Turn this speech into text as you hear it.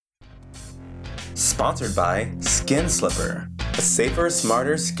Sponsored by Skin Slipper, a safer,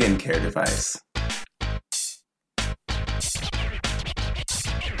 smarter skincare device.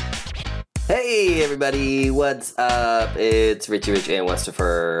 Hey everybody, what's up? It's Richie Rich and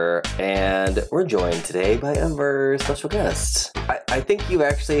Westifer, and we're joined today by a very special guest. I think you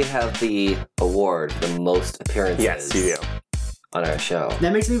actually have the award for the most appearances. Yes, you do. On our show.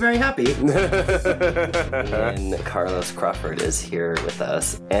 That makes me very happy. And Carlos Crawford is here with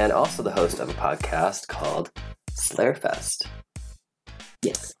us, and also the host of a podcast called Slayerfest.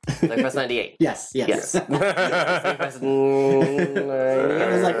 Yes. Slayerfest 98. Yes. Slayerfest 98.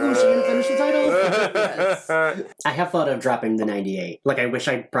 I was like, ooh, she didn't finish the title? Yes. I have thought of dropping the 98. Like, I wish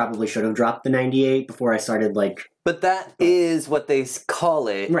I probably should have dropped the 98 before I started, like... But that is what they call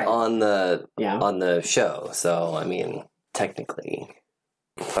it Right. on the show, so, I mean... Technically.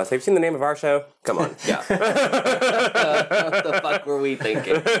 Plus, have you seen the name of our show? Come on. Yeah. What the fuck were we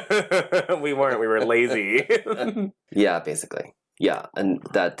thinking? We weren't. We were lazy. Yeah, basically. Yeah, and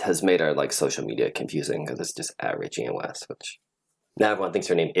that has made our social media confusing because it's just at Richie and West, which now everyone thinks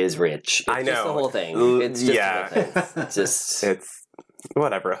her name is Rich. It's I know. Just the whole thing. It's just Yeah. the whole thing. It's just It's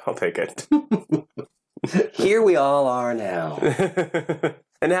whatever. I'll take it. here we all are now.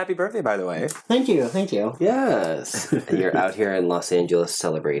 And happy birthday, by the way. Thank you. Yes, and you're out here in Los Angeles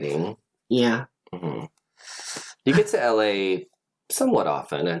celebrating. Yeah. Mm-hmm. You get to LA somewhat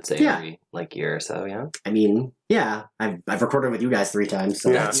often, I'd say, Yeah. every year or so. Yeah, I mean, yeah. I've recorded with you guys 3 times. So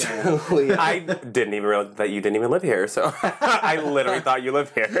Yeah. that's yeah. true. Yeah. I didn't even realize that you didn't even live here, so I literally thought you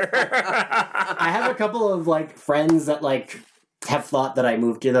lived here. I have a couple of, friends that, have thought that I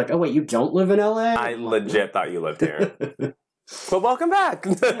moved here. They're like, oh, wait, you don't live in LA? I legit thought you lived here. Well, welcome back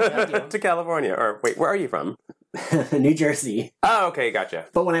to California. Or wait, where are you from? New Jersey. Oh, okay, gotcha.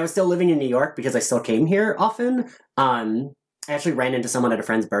 But when I was still living in New York, because I still came here often, I actually ran into someone at a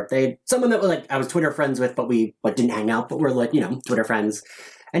friend's birthday. Someone that was I was Twitter friends with, but we didn't hang out, but we're Twitter friends.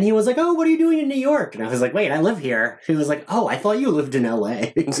 And he was like, "Oh, what are you doing in New York?" And I was like, "Wait, I live here." He was like, "Oh, I thought you lived in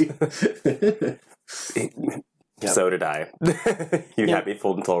LA." Yep. So did I. You had me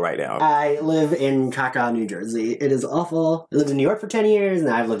fooled until right now. I live in Kaka, New Jersey. It is awful. I lived in New York for 10 years, and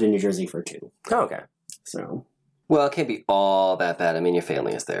I've lived in New Jersey for 2. Oh, okay. So, Well, it can't be all that bad. I mean, your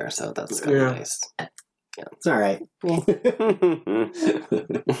family is there, so that's kind of Yeah. nice. it's all right. Well,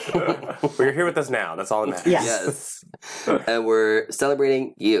 you're here with us now. That's all that matters. Yeah. Yes, and we're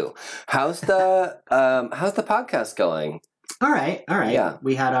celebrating you. How's the podcast going? All right. Yeah.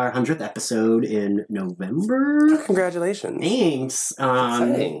 We had our 100th episode in November. Congratulations. Thanks.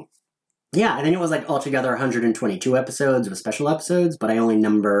 Exciting. Yeah, I think it was altogether 122 episodes with special episodes, but I only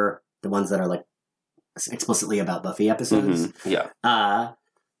number the ones that are explicitly about Buffy episodes. Yeah. That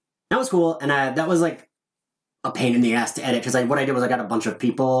was cool, and that was a pain in the ass to edit, because what I did was I got a bunch of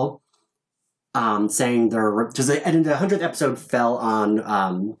people saying because the 100th episode fell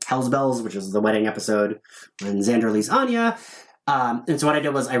on Hell's Bells, which is the wedding episode when Xander leaves Anya, and so what I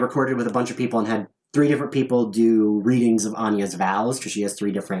did was I recorded with a bunch of people and had 3 different people do readings of Anya's vows, because she has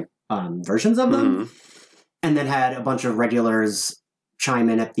 3 different versions of them, and then had a bunch of regulars chime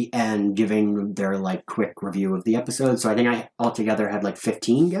in at the end giving their quick review of the episode. So I think I altogether had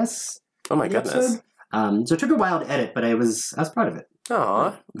 15 guests. Oh my in the goodness. episode. So it took a while to edit, but I was proud of it.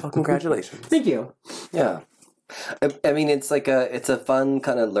 Aw. Well, congratulations. Thank you. Yeah. I mean, it's it's a fun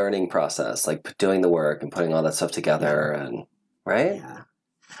kind of learning process, doing the work and putting all that stuff together, and right? Yeah.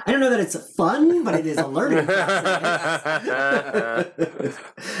 I don't know that it's fun, but it is a learning process.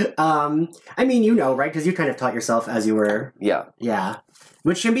 I mean, right? Because you kind of taught yourself as you were. Yeah. Yeah.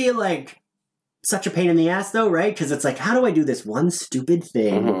 Which can be such a pain in the ass, though, right? Because it's how do I do this one stupid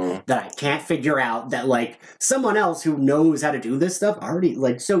thing Mhm. that I can't figure out that someone else who knows how to do this stuff already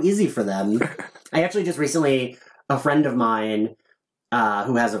so easy for them. I actually just recently, a friend of mine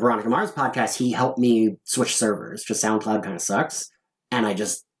who has a Veronica Mars podcast, he helped me switch servers. Just SoundCloud kind of sucks, and I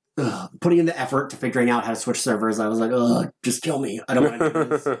just putting in the effort to figuring out how to switch servers. I was like, ugh, just kill me. I don't want to do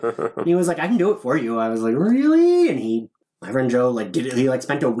this. And he was like, I can do it for you. I was like, really? And my friend Joe did it. He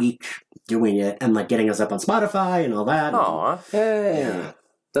spent a week doing it and getting us up on Spotify and all that. Aw. Hey. Yeah.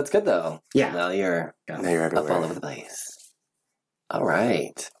 That's good though. Yeah. Now you're Now you're up all everywhere. over the place. All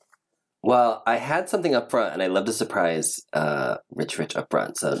right. Well, I had something up front, and I love to surprise Rich up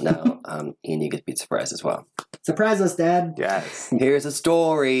front. So now, Ian, you get to be surprised as well. Surprise us, Dad. Yes. Here's a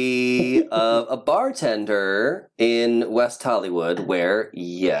story of a bartender in West Hollywood where,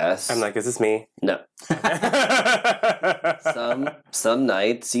 yes, I'm like, is this me? no, some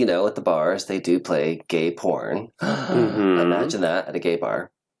nights, at the bars, they do play gay porn. Mhm. Imagine that at a gay bar.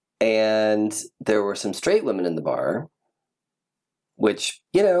 And there were some straight women in the bar, which,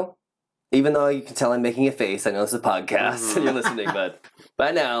 Even though you can tell I'm making a face, I know it's a podcast and you're listening, but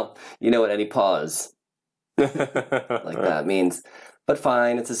by now, you know what any pause like that means. But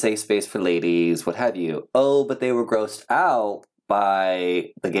fine, it's a safe space for ladies, what have you. Oh, but they were grossed out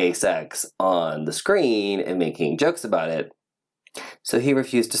by the gay sex on the screen and making jokes about it. So he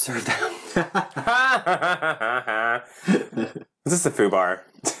refused to serve them. Is this a foo bar?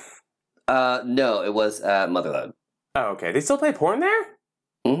 No, it was at Motherlode. Oh, okay. They still play porn there?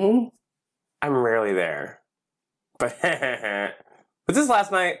 Mm-hmm. I'm rarely there. But was this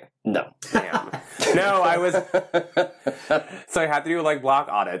last night? No. Damn. No, I was. So I had to do like block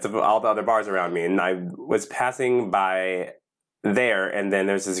audits of all the other bars around me, and I was passing by there, and then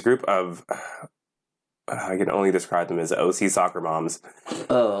there's this group of. I can only describe them as OC soccer moms.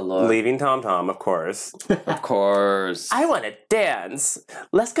 Oh, Lord. Leaving Tom Tom, of course. Of course. I want to dance.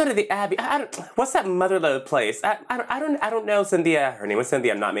 Let's go to the Abbey. What's that Motherlode place? I don't know, Cynthia. Her name was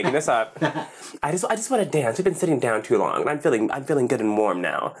Cynthia. I'm not making this up. I just want to dance. We've been sitting down too long, and I'm feeling good and warm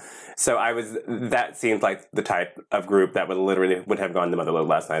now. So that seems like the type of group that would have gone to Motherlode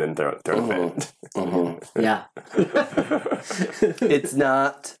last night and thrown a fit. Mm-hmm. Yeah. It's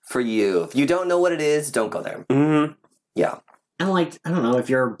not for you. If you don't know what it is, don't go there. Mm-hmm. Yeah. And like, I don't know, if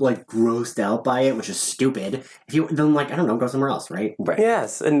you're like grossed out by it, which is stupid, then like, I don't know, go somewhere else, right? Right.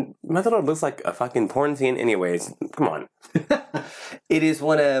 Yes, and Motherlode looks like a fucking porn scene anyways. Come on. It is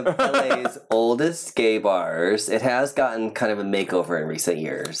one of LA's oldest gay bars. It has gotten kind of a makeover in recent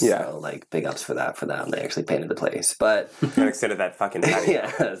years. Yeah. So, like, big ups for them. They actually painted the place. But, And extended that fucking patio.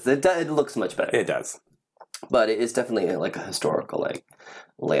 yes, it looks much better. It does. But it is definitely, like, a historical, like,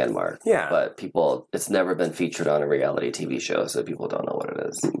 landmark. Yeah. But it's never been featured on a reality TV show, so people don't know what it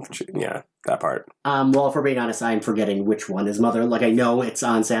is. Yeah, that part. Well, if we're being honest, I'm forgetting which one is Mother. Like, I know it's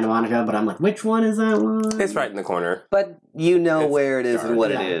on Santa Monica, but I'm like, which one is that one? It's right in the corner. But you know It's where it is dark. and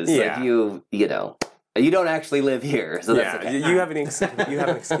what Yeah. it is. Yeah. Like, you know. You don't actually live here, so that's Yeah, okay. you have an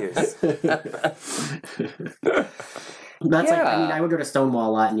excuse. That's like, I Yeah. mean, I would go to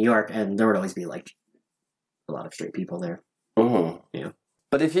Stonewall a lot in New York, and there would always be like a lot of straight people there. Mm-hmm. Yeah.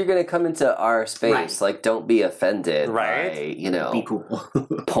 But if you're going to come into our space, Right. like, don't be offended Right. by, you know, Be cool.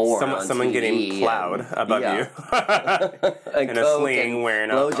 porn on Someone TV getting plowed and- above yeah. you. and In a coke sling and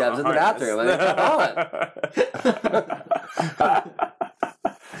wearing a blowjobs in the bathroom. I mean, come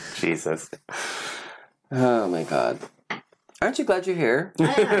Jesus. Oh, my God. Aren't you glad you're here?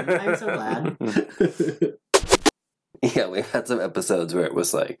 I'm so glad. Yeah, we've had some episodes where it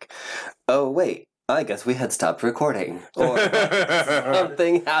was like, oh, wait, I guess we had stopped recording. Or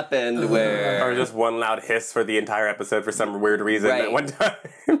something happened where... Or just one loud hiss for the entire episode for some weird reason Right. at one time.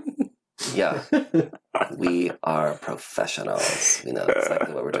 Yeah. We are professionals. We know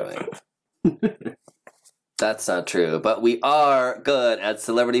exactly what we're doing. That's not true, but we are good at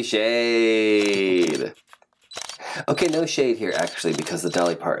Celebrity Shade. Okay, no shade here, actually, because the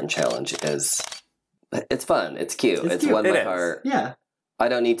Dolly Parton challenge is... It's fun. It's cute. It's It's cute. won It my is. heart. Yeah. I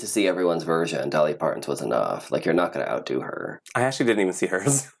don't need to see everyone's version. Dolly Parton's was enough. Like, you're not going to outdo her. I actually didn't even see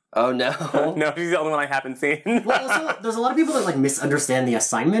hers. Oh, no? No, she's the only one I haven't seen. Well, also, there's a lot of people that like misunderstand the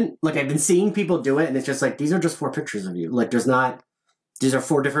assignment. Like, I've been seeing people do it, and it's just like, these are just 4 pictures of you. Like, these are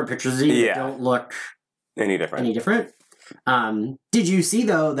 4 different pictures of you Yeah. that don't look Any different. any different. Did you see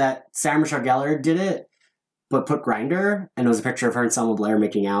though that Sarah Michelle Gellar did it, but put Grindr, and it was a picture of her and Selma Blair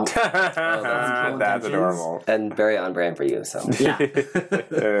making out? That's intentions. adorable. And very on brand for you, so. Yeah.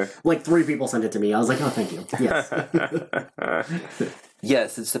 Like 3 people sent it to me. I was like, oh, thank you. Yes.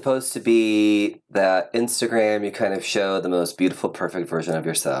 Yes, it's supposed to be that Instagram, you kind of show the most beautiful, perfect version of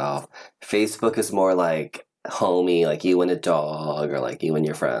yourself. Facebook is more like homey, like you and a dog, or like you and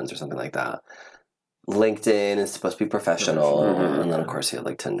your friends, or something like that. LinkedIn is supposed to be professional, Mhm. and then of course you have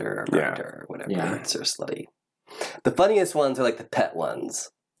like Tinder or Yeah. Grindr or whatever. Yeah. It's or slutty. The funniest ones are like the pet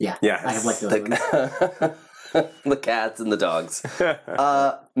ones, Yeah. Yes. I have like those ones. the, the cats and the dogs.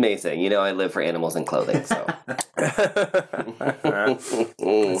 Amazing. You know, I live for animals and clothing, so. I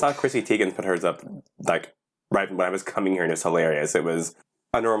saw Chrissy Teigen put hers up like right when I was coming here, and it's hilarious. It was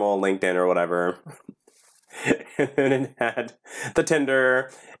a normal LinkedIn or whatever, and it had the Tinder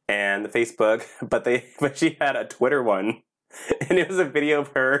and the Facebook, but she had a Twitter one, and it was a video of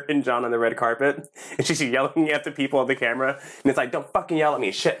her and John on the red carpet, and she's yelling at the people on the camera, and it's like, "Don't fucking yell at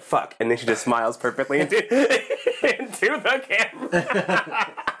me, shit, fuck," and then she just smiles perfectly into the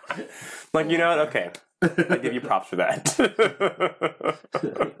camera. Like, you know what? Okay. I give you props for that.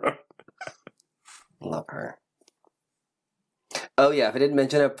 Love her. Oh yeah, if I didn't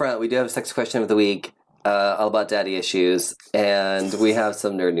mention up front, we do have a sex question of the week, all about daddy issues, and we have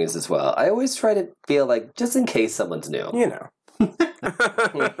some nerd news as well. I always try to feel like, just in case someone's new. You know.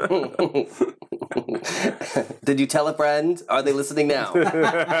 Did you tell a friend? Are they listening now? Do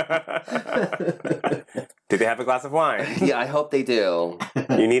they have a glass of wine? Yeah, I hope they do.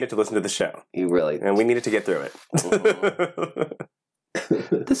 You needed to listen to the show. You really. And we needed to get through it.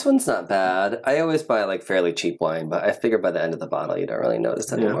 This one's not bad. I always buy like fairly cheap wine, but I figure by the end of the bottle you don't really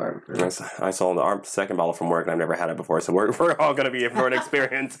notice anymore. I sold our second bottle from work and I've never had it before, so we're all going to be in for an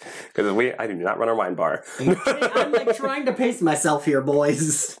experience because I do not run a wine bar. I'm like trying to pace myself here,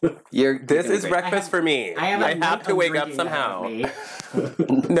 boys. This is breakfast for me. I have to wake up somehow.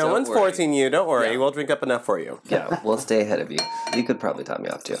 No one's worry. forcing you. Don't worry. Yeah. We'll drink up enough for you. Yeah, we'll stay ahead of you. You could probably top me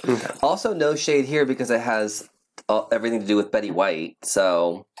off too. Also, no shade here because it has everything to do with Betty White.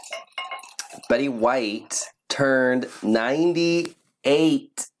 So, Betty White turned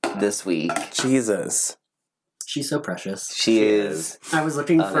 98 this week. Jesus. She's so precious. She is. I was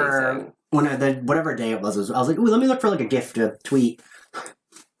looking for Amazing. whatever day it was. I was like, ooh, let me look for like a gift to tweet.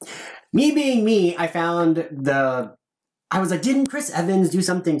 Me being me, I found I was like, didn't Chris Evans do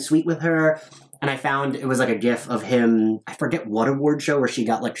something sweet with her? And I found it was like a gif of him, I forget what award show where she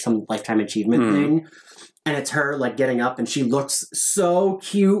got like some lifetime achievement thing. And it's her like getting up and she looks so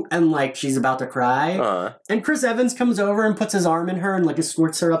cute and like she's about to cry. And Chris Evans comes over and puts his arm in her and like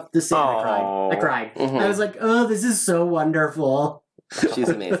escorts her up the stairs. I cried. Mhm. I was like, oh, this is so wonderful. She's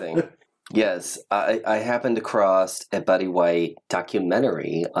amazing. Yes, I happened across a Betty White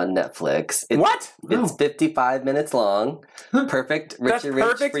documentary on Netflix. What? It's 55 minutes long. Perfect. That's Richie Rich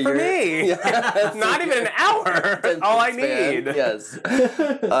perfect for your, me. Yeah, Not even an hour. All I need. Yes.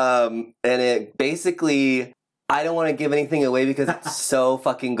 And it basically, I don't want to give anything away because it's so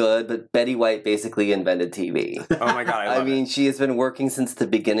fucking good, but Betty White basically invented TV. Oh my god, I love mean, she has been working since the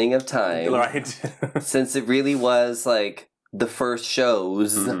beginning of it. time. Right. Since it really was like the first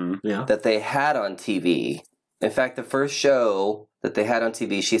shows Yeah. that they had on TV. In fact, the first show that they had on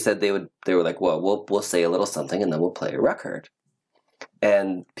TV, she said they were like, well, we'll say a little something and then we'll play a record.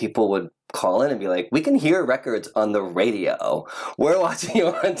 And people would call in and be like, we can hear records on the radio. We're watching you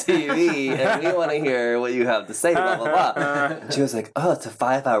on TV and we want to hear what you have to say, blah, blah, blah. And she was like, oh, it's a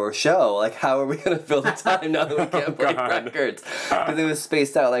 5-hour show. Like, how are we going to fill the time now that we can't play records? Because it was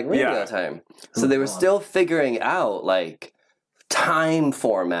spaced out like radio time. So they were still figuring out, like, time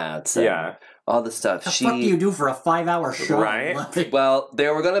formats and all the stuff. The fuck do you do for a 5-hour show? Right. Like, Well, they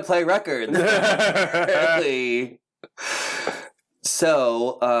were going to play records. Apparently.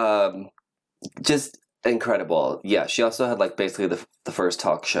 So, just incredible. Yeah, she also had like basically the first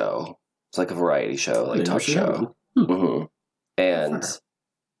talk show. It's like a variety show, like talk show. Mm-hmm. And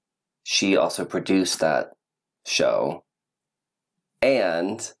she also produced that show.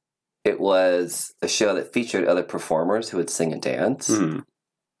 And it was a show that featured other performers who would sing and dance.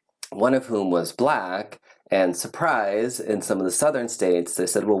 One of whom was black. And surprise, in some of the southern states, they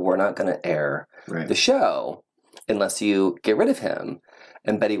said, well, we're not going to air the show unless you get rid of him.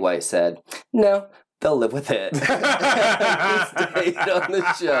 And Betty White said, no, they'll live with it. He stayed on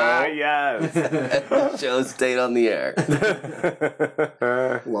the show. Yes. And the show stayed on the air.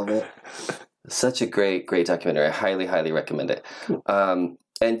 love it. Such a great documentary. I highly, highly recommend it. And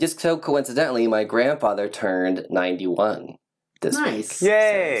just so coincidentally, my grandfather turned 91 this week.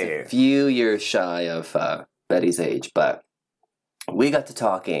 Yay. A few years shy of Betty's age, but we got to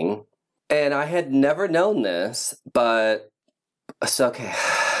talking, and I had never known this, but so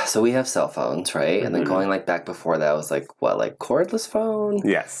we have cell phones, right? And then going like back before that was like what, like cordless phone?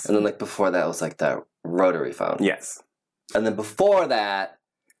 Yes. And then like before that was like that rotary phone. Yes. And then before that,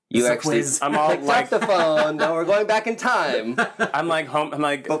 you actually I'm all picked like up the phone. Now we're going back in time. I'm like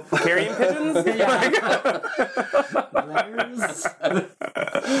carrying pigeons.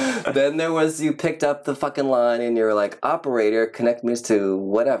 Then there was you picked up the fucking line and you're like, operator, connect me to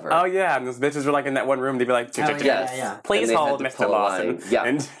whatever. Oh yeah, and those bitches were like in that one room. They'd be like, Yes. please And they hold, had to Mr. pull a Lawson. line. Yeah.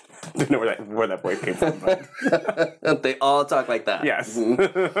 And I don't know where that voice came from, but They all talk like that. yes.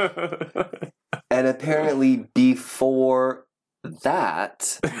 And apparently before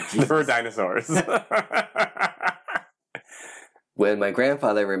that, There were dinosaurs. when my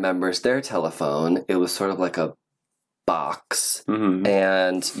grandfather remembers their telephone, it was sort of like a box,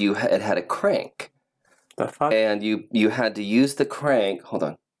 and it had a crank. The fuck? And you had to use the crank. Hold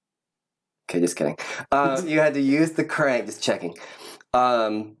on. Okay, just kidding. You had to use the crank. Just checking.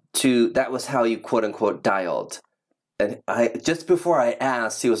 That was how you quote unquote dialed. And just before I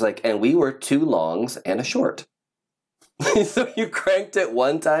asked, he was like, "And we were 2 longs and a short." So you cranked it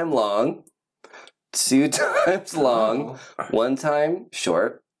 1 time long, 2 times long, 1 time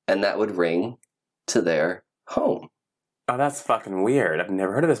short, and that would ring to their home. Oh, that's fucking weird. I've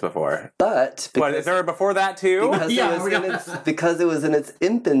never heard of this before. But What, is there before that too? because it was in its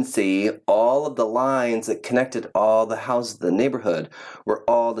infancy, all of the lines that connected all the houses of the neighborhood were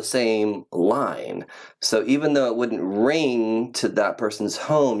all the same line. So even though it wouldn't ring to that person's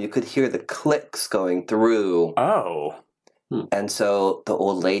home, you could hear the clicks going through. Oh. And so the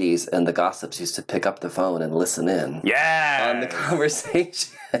old ladies and the gossips used to pick up the phone and listen in Yeah. on the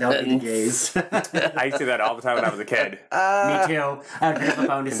conversation. That would be the gays. I used to do that all the time when I was a kid. Me too. I would pick up the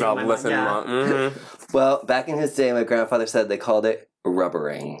phone to see I'll my listen. mom. Yeah. Mhm. Well, back in his day, my grandfather said they called it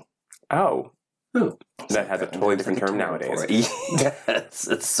rubbering. Oh. Ooh. That has a totally different term nowadays. For it. Yes,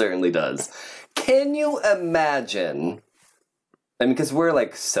 it certainly does. Can you imagine? I mean, because we're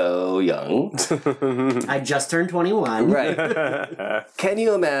like so young. I just turned 21. Right. Can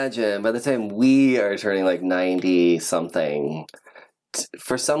you imagine by the time we are turning like 90 something,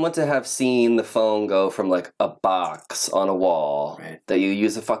 for someone to have seen the phone go from like a box on a wall Right. that you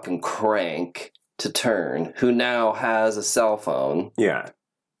use a fucking crank to turn, who now has a cell phone? Yeah.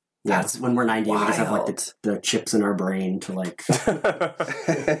 That's when we're 90, we just have like wild. the chips in our brain to like.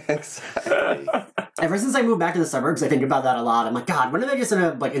 Exactly. Ever since I moved back to the suburbs, I think about that a lot. I'm like, God, when are they just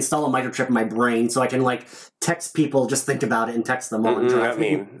gonna like install a microchip in my brain so I can like text people, just think about it and text them while I'm I driving?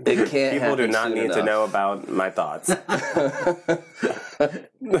 mean, It can't people do happen not soon need to enough. know about my thoughts.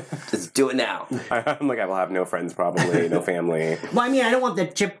 Just do it now. I'm like, I will have no friends, probably, no family. Well, I mean, I don't want the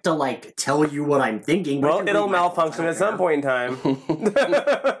chip to like tell you what I'm thinking. But Well, I can it'll read my thoughts, malfunction I at don't some point in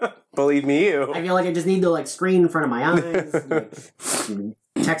time. Believe me, you. I feel like I just need the like screen in front of my eyes,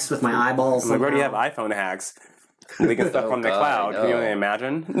 like, text with my eyeballs. I'm like, where do you have somehow. iPhone hacks? Leaking stuff Oh, from the God, cloud. I Can you know. only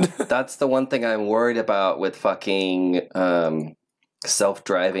imagine? That's the one thing I'm worried about with fucking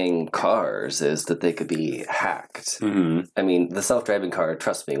self-driving cars is that they could be hacked. Mm-hmm. I mean, the self-driving car,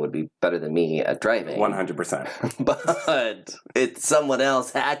 trust me, would be better than me at driving. 100%. But it's someone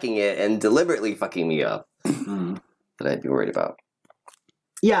else hacking it and deliberately fucking me up Mm. that I'd be worried about.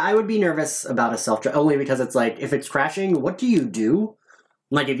 Yeah, I would be nervous about a self-drive only because it's like if it's crashing, what do you do?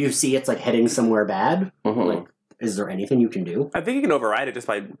 Like if you see it's like heading somewhere bad, Mhm. like is there anything you can do? I think you can override it just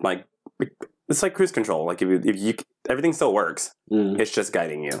by, like, it's like cruise control. Like, if you everything still works. Mm. It's just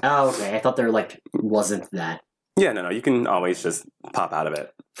guiding you. Oh, okay. I thought there like wasn't that. Yeah, no. You can always just pop out of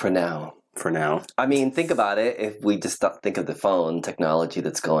it For now. for now. I mean, think about it. If we just think of the phone technology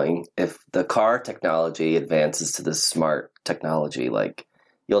that's going, if the car technology advances to the smart technology, like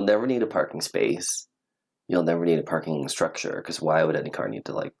you'll never need a parking space. You'll never need a parking structure because why would any car need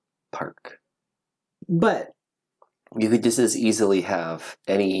to like park? But You could just as easily have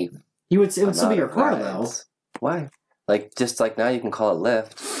any. it would still be amount your of car though. rides. Why? Like just like now you can call it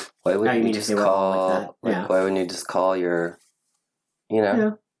Lyft. Why Oh, wouldn't you you mean if just they were all call? like that? Yeah. Why wouldn't you just call your? You know.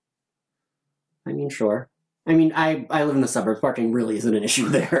 Yeah. I mean, sure. I mean, I live in the suburbs. Parking really isn't an issue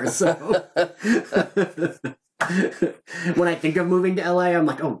there. So when I think of moving to LA, I'm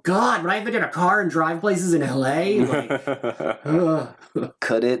like, oh God, would I have to get a car and drive places in LA? Like, ugh.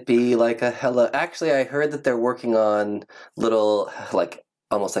 Could it be like a Actually, I heard that they're working on little, like,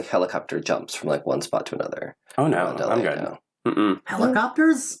 almost like helicopter jumps from like one spot to another. Oh, no. around LA I'm good. now. Mm-mm.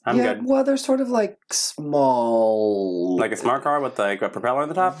 Helicopters? I'm yeah, good. well, they're sort of like small. Like a smart car with like a propeller on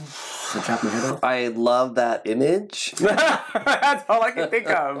the top? I chop my head off. I love that image, That's all I can think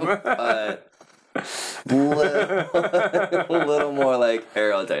of. but a little more like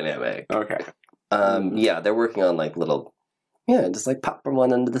aerodynamic. Okay. Yeah, they're working on like little, just like pop from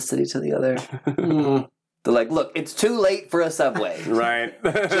one end of the city to the other. Mm. They're like, look, it's too late for a subway. Right.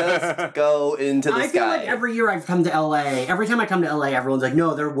 Just go into the I sky. feel like every year I've come to LA, every time I come to LA, everyone's like,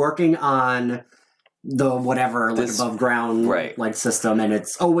 no, they're working on the whatever, like This- above ground right. like system, and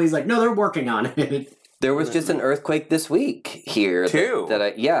it's always like, no, they're working on it. There was just an earthquake this week here. Two?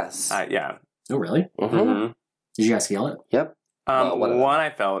 Yes. Yeah. Oh, really? Mhm. Mhm. Did you guys feel it? Yep. Well, one of them. One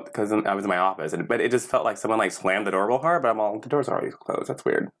I felt because I was in my office, but it just felt like someone like slammed the door real hard. But I'm all the doors are already closed. That's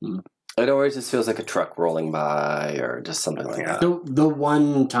weird. It always just feels like a truck rolling by or just something like Yeah. that. The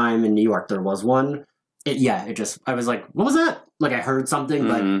one time in New York there was one. I was like, what was that? Like I heard something,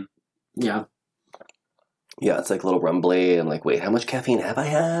 Mhm. but yeah. Yeah, it's like a little rumbly and like, wait, how much caffeine have I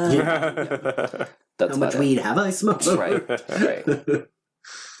had? That's How much about weed have I smoked? Right.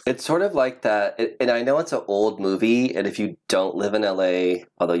 It's sort of like that, and I know it's an old movie, and if you don't live in LA,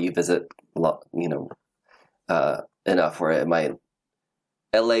 although you visit, enough where it might,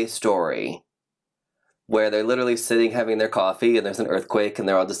 LA Story, where they're literally sitting having their coffee, and there's an earthquake, and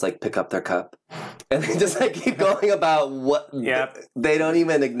they're all just like pick up their cup, and they just like keep going about what. Yep. They don't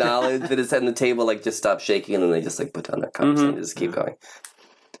even acknowledge that it's on the table, like just stop shaking, and then they just like put down their cups and just keep going.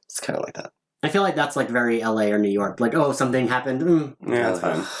 It's kind of like that. I feel like that's like very LA or New York. Like, oh, something happened. Yeah, that's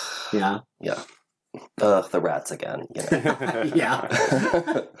fine. Yeah. Yeah. Ugh, the rats again. You know.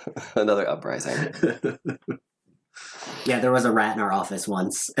 Yeah. Another uprising. Yeah, there was a rat in our office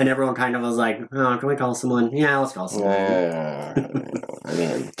once, and everyone kind of was like, oh, can we call someone? Yeah, let's call someone. I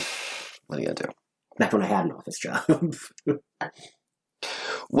mean, what are you gonna do? Back when I had an office job.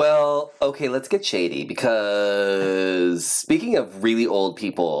 Well, okay, let's get shady because speaking of really old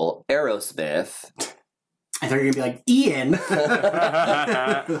people, Aerosmith. I thought you were going to be like, Ian.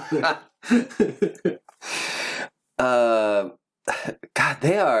 God,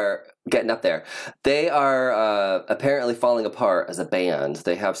 they are getting up there. They are apparently falling apart as a band.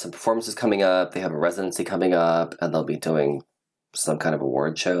 They have some performances coming up. They have a residency coming up, and they'll be doing some kind of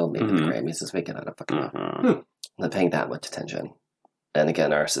award show, maybe the Grammys this weekend. I don't fucking know. I'm not paying that much attention. And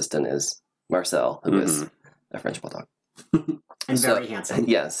again, our assistant is Marcel, who is a French bulldog. And very handsome.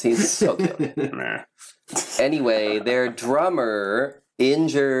 Yes, he's so cute. Anyway, their drummer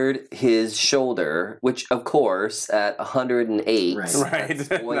injured his shoulder, which, of course, at 108, Right. that's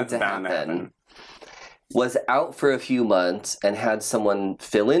going That's to bound happen. Was out for a few months and had someone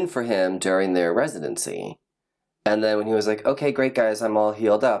fill in for him during their residency. And then when he was like, okay, great, guys, I'm all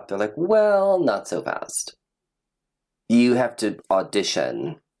healed up, they're like, well, not so fast. You have to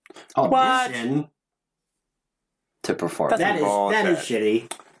audition Audition. to perform. That's That is bullshit.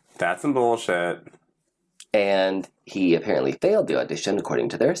 shitty. That's some bullshit. And he apparently failed the audition according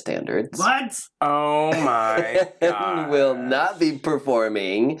to their standards. What? Oh my god. And will not be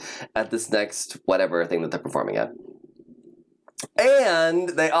performing at this next whatever thing that they're performing at. And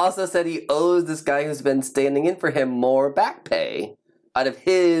they also said he owes this guy who's been standing in for him more back pay out of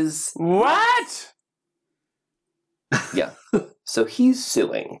his... What? Yeah. So he's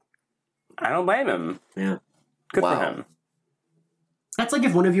suing. I don't blame him. Yeah. Good Wow. for him. That's like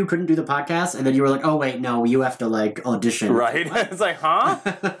if one of you couldn't do the podcast and then you were like, oh, wait, no, you have to like audition. Right? It's like, huh?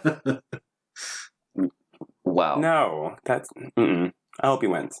 Wow. No. That's... Mm-mm. I hope he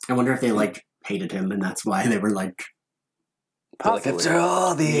wins. I wonder if they like hated him and that's why they were like, They're like, after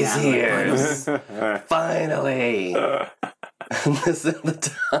all these Yeah, years, finally, this is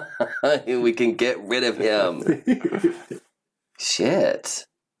the time we can get rid of him. Shit.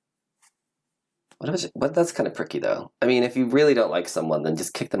 What? That's kind of pricky, though. I mean, if you really don't like someone, then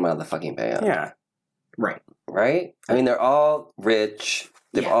just kick them out of the fucking band. Yeah. right. Right? I mean, they're all rich.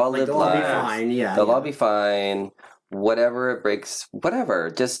 They've Yeah, all like, lived they'll all be lives. fine. Yeah. They'll yeah. all be fine. Whatever it breaks, whatever.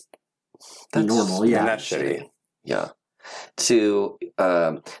 Just Be normal, yeah. And that's shitty. Yeah.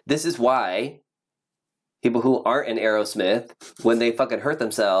 This is why people who aren't in Aerosmith, when they fucking hurt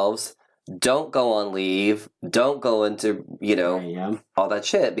themselves, don't go on leave, don't go into, Yeah. all that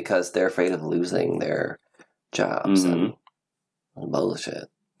shit because they're afraid of losing their jobs and bullshit.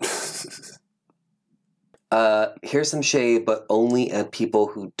 Here's some shade, but only at people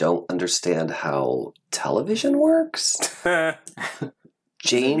who don't understand how television works.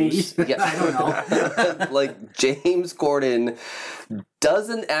 James, me? I don't know. like James Corden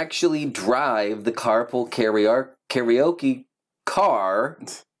doesn't actually drive the carpool karaoke car.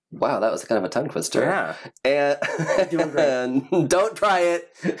 Wow, that was kind of a tongue twister. Yeah. And, Doing great. and don't try it.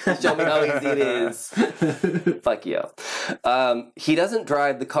 Show me how easy it is. Fuck you. He doesn't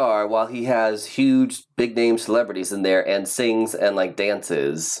drive the car while he has huge, big name celebrities in there and sings and like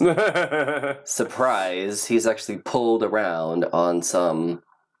dances. Surprise, he's actually pulled around on some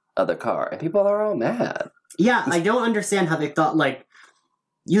other car. And people are all mad. Yeah, I don't understand how they thought, like,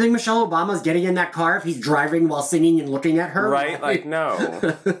 you think Michelle Obama's getting in that car if he's driving while singing and looking at her? Right? Like, no.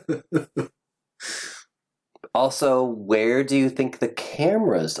 Also, where do you think the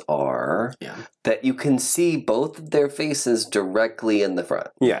cameras are Yeah. that you can see both of their faces directly in the front?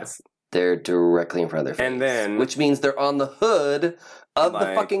 Yes. They're directly in front of their face. And then... Which means they're on the hood of the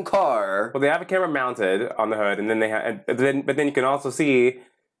Like- fucking car. Well, they have a camera mounted on the hood, and then they have... But then you can also see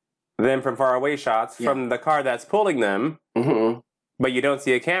them from far away shots from the car that's pulling them. Mm-hmm. But you don't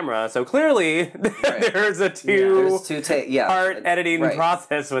see a camera, so clearly there's a There's two part editing right.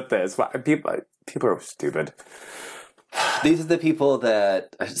 process with this. People are stupid. These are the people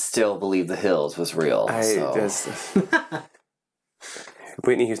that still believe The Hills was real.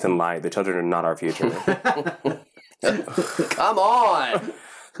 Whitney Houston lied. The children are not our future. Come on!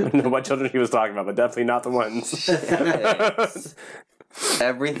 I don't know what children he was talking about, but definitely not the ones.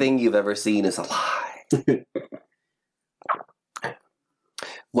 Everything you've ever seen is a lie.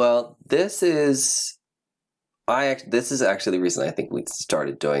 Well, this is actually the reason I think we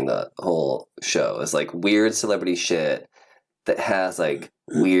started doing the whole show. Is like weird celebrity shit that has like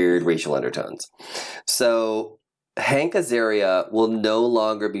weird racial undertones. So Hank Azaria will no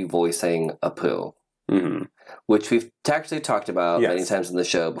longer be voicing Apu, Mm-hmm. which we've actually talked about many Yes. times in the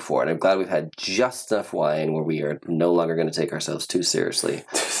show before, and I'm glad we've had just enough wine where we are no longer going to take ourselves too seriously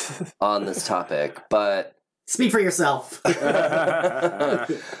on this topic. But Speak for yourself.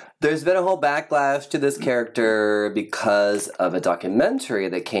 there's been a whole backlash to this character because of a documentary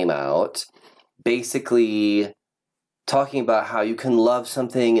that came out, basically talking about how you can love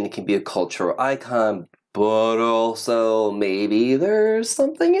something and it can be a cultural icon, but also maybe there's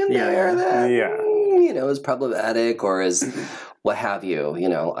something in Yeah. there that Yeah. is problematic or is what have you.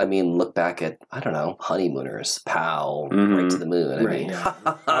 I mean, look back at, I don't know, honeymooners, POW, right to the moon. I Right, mean, yeah.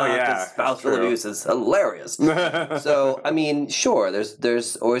 Oh, yeah, just spousal that's true. abuse is hilarious. So, I mean, sure,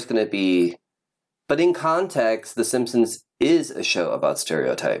 there's always going to be, but in context, The Simpsons is a show about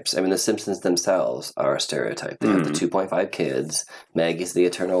stereotypes. I mean, The Simpsons themselves are a stereotype. They have the 2.5 kids. Maggie's the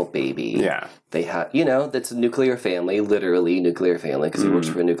eternal baby. Yeah. They have, that's a nuclear family, literally nuclear family, because he works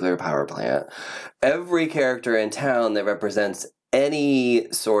for a nuclear power plant. Every character in town that represents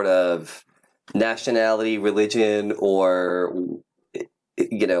any sort of nationality, religion, or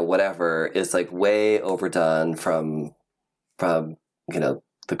whatever is like way overdone from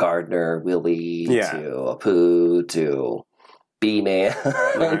the gardener Willie Yeah. to Apu to B-Man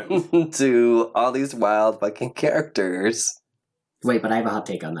Right. to all these wild fucking characters. Wait, but I have a hot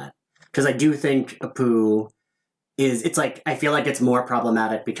take on that. Because I do think Apu it's like, I feel like it's more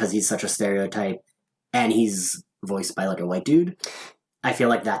problematic because he's such a stereotype and he's voiced by like a white dude. I feel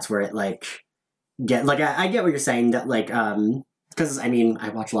like that's where it I get what you're saying that because I mean, I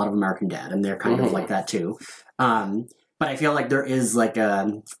watch a lot of American Dad and they're kind of like that too. But I feel like there is I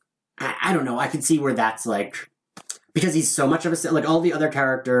don't know, I can see where that's because he's so much of a, all the other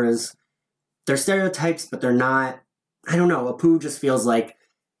characters, they're stereotypes, but they're not, I don't know, Apu just feels like,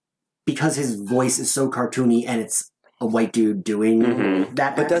 because his voice is so cartoony and it's a white dude doing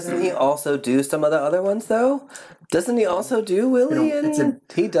that. But doesn't he also do some of the other ones, though? Doesn't he also do Willie?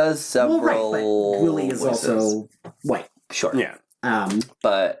 He does several Well, right, but Willie is voices. also white. Sure. Yeah.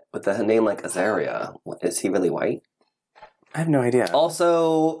 But with a name like Azaria, is he really white? I have no idea.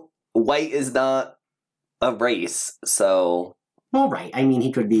 Also, white is not a race, so Well, right. I mean,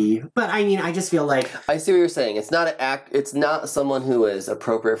 he could be, but I mean, I just feel like I see what you're saying. It's not It's not someone who is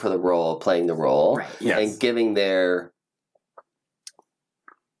appropriate for the role, playing the role, right. Yes. and giving their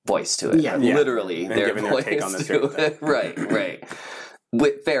voice to it. Yeah. Yeah. Literally, And their giving their voice take on the to stereotype. it. Right.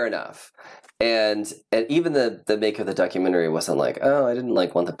 Fair enough. And even the maker of the documentary wasn't like, oh, I didn't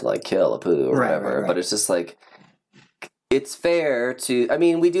want them to kill Apu or whatever. Right. But it's just it's fair to. I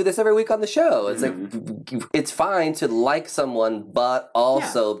mean, we do this every week on the show. It's it's fine to like someone, but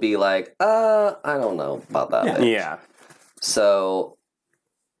also be like, I don't know about that. Yeah. bitch. Yeah. So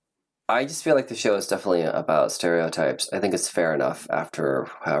I just feel like the show is definitely about stereotypes. I think it's fair enough after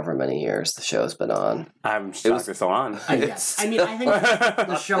however many years the show's been on. I'm shocked it's still on. I guess. I mean, I think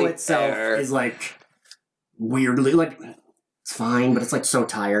the show itself fair. is weirdly it's fine, but it's so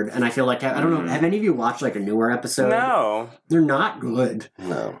tired, and I feel like I don't know. Have any of you watched a newer episode? No. They're not good.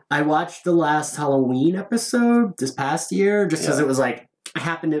 No. I watched the last Halloween episode this past year just because it was I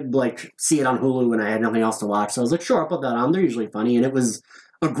happened to see it on Hulu and I had nothing else to watch, so I was like, sure, I'll put that on. They're usually funny, and it was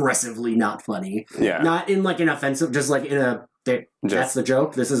aggressively not funny. Yeah. Not in an offensive, just in a that's the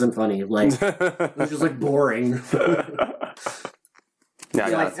joke. This isn't funny. It's just boring. Yeah,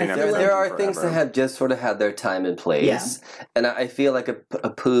 Yeah, I've seen I feel episodes there are forever. things that have just sort of had their time and place. Yeah. And I feel like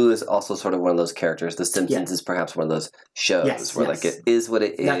Apu is also sort of one of those characters. The Simpsons is perhaps one of those shows where yes. it is what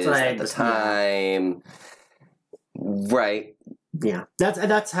it is That's what I at the understand. time. Right. Yeah,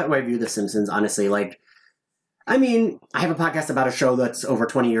 that's how I view The Simpsons, honestly. I mean, I have a podcast about a show that's over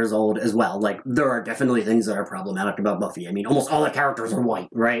 20 years old as well. There are definitely things that are problematic about Buffy. I mean, almost all the characters are white,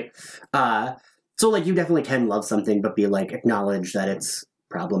 right? So, you definitely can love something, but be, acknowledge that it's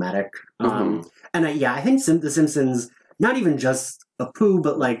problematic. And, I think The Simpsons, not even just Apu,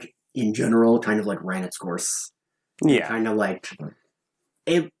 but, in general, kind of, ran its course. Yeah. Kind of,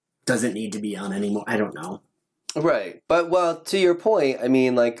 it doesn't need to be on anymore. I don't know. Right. But, well, to your point, I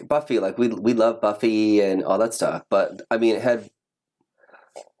mean, Buffy, we love Buffy and all that stuff, but, I mean, it had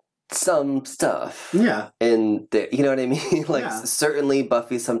some stuff. Yeah. And you know what I mean? Yeah. Certainly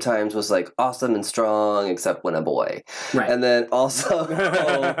Buffy sometimes was awesome and strong, except when a boy. Right. And then also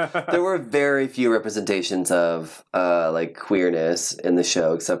there were very few representations of queerness in the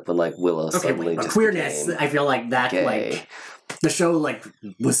show, except when Willow Okay, suddenly wait, but just queerness, became I feel like that, gay. The show like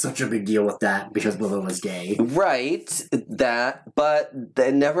was such a big deal with that because Willow was gay. Right, that, but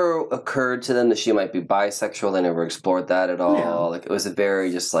it never occurred to them that she might be bisexual. They never explored that at all. Yeah. Like, it was a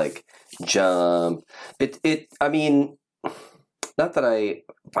very just like jump. I mean, not that I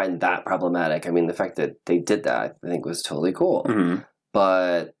find that problematic. I mean, the fact that they did that, I think, was totally cool. Mhm.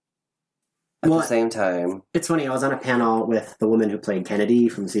 But at the same time, It's funny, I was on a panel with the woman who played Kennedy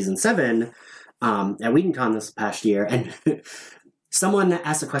from season 7 at WhedonCon this past year, and someone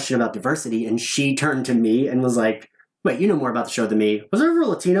asked a question about diversity, and she turned to me and was like, wait, you know more about the show than me. Was there ever a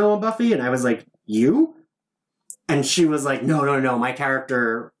Latino on Buffy? And I was like, you? And she was like, no, my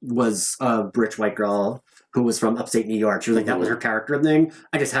character was a rich white girl who was from upstate New York. She was like, that was her character thing.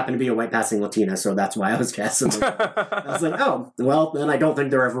 I just happened to be a white passing Latina, so that's why I was cast. I was like, oh, well, then I don't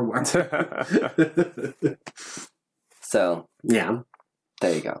think there ever were. so Yeah.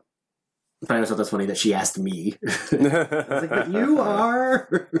 there you go. But I also thought that's funny that she asked me. I was like, but you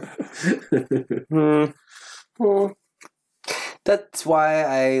are. That's why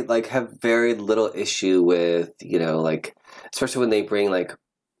I like have very little issue with, like, especially when they bring like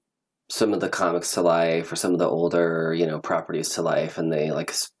some of the comics to life or some of the older, properties to life, and they like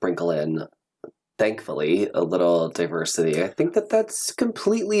sprinkle in, thankfully, a little diversity. I think that that's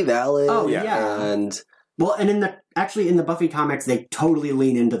completely valid. Oh, yeah. And Well, and in the Buffy comics, they totally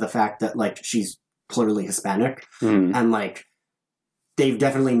lean into the fact that like she's clearly Hispanic, and like they've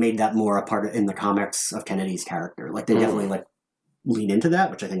definitely made that more a part in the comics of Kennedy's character. Like they definitely like lean into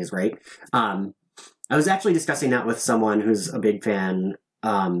that, which I think is great. I was actually discussing that with someone who's a big fan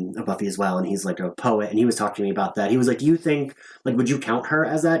of Buffy as well, and he's like a poet, and he was talking to me about that. He was like, "Do you think like would you count her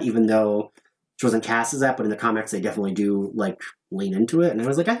as that, even though she wasn't cast as that? But in the comics, they definitely do like lean into it." And I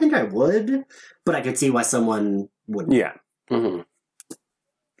was like, "I think I would, but I could see why someone wouldn't." Yeah. mm-hmm.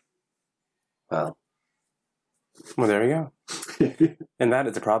 Well, There we go. And that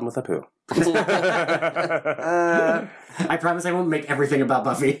is a problem with Apu. I promise I won't make everything about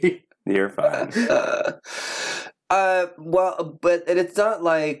Buffy. You're fine. well, but it's not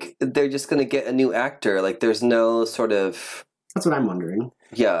like they're just going to get a new actor. Like, there's no sort of, That's what I'm wondering.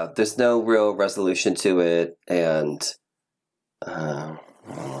 there's no real resolution to it, and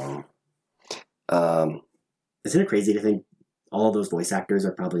Isn't it crazy to think all those voice actors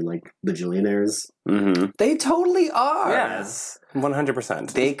are probably like bajillionaires? Mm-hmm. they totally are. Yes.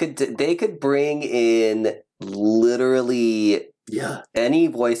 100%. They could bring in literally Yeah. any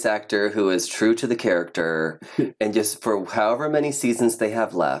voice actor who is true to the character, and just for however many seasons they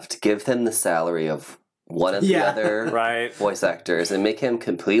have left, give them the salary of one of the Yeah. other Right. voice actors and make him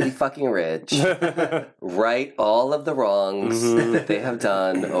completely fucking rich. Right all of the wrongs that they have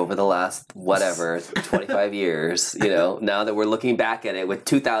done over the last 25 years, now that we're looking back at it with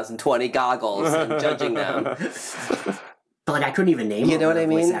 2020 goggles and judging them. But like I couldn't even name You all know the what I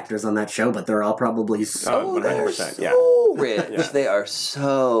voice mean? actors on that show, but they're all probably so They're 100%, yeah. so rich. Yeah. They are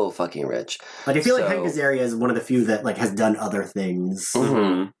so fucking rich. like I feel like So- Hank Azaria is one of the few that like has done other things.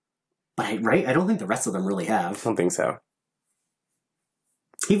 Mm-hmm. But I don't think the rest of them really I have. don't think so.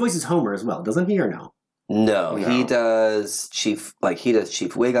 He voices Homer as well, doesn't he, or no? No, No. he does Chief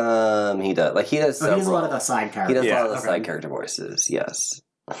Wiggum. He does Oh, he does a lot of several- the side He characters. does a Yeah, lot of the okay. side character voices. Yes.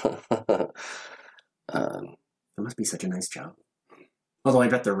 That must be such a nice job. Although I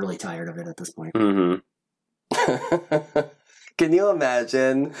bet they're really tired of it at this point. Mm-hmm. Can you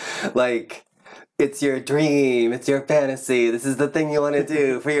imagine, like, it's your dream, it's your fantasy, this is the thing you want to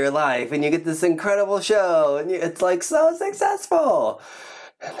do for your life, and you get this incredible show, and it's like so successful.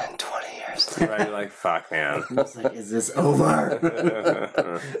 And then 20 years later. Right, you're like, fuck, man. It's like, is this over?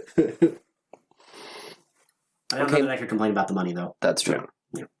 I don't know Okay. that I could complain about the money though. That's true.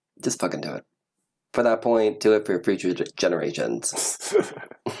 Yeah. Just fucking do it. For that point, do it for your future generations.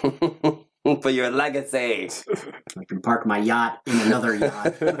 For your legacy. I can park my yacht in another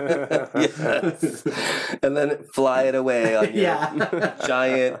yacht. Yes. And then fly it away on your Yeah.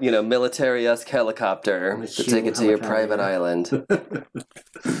 giant, military-esque helicopter On a to take it to your Shield private helicopter. island.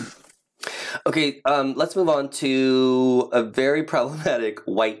 Okay, let's move on to a very problematic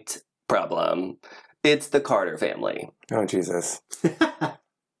white problem. It's the Carter family. Oh, Jesus.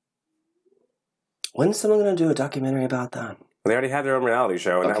 When's someone going to do a documentary about them? They already had their own reality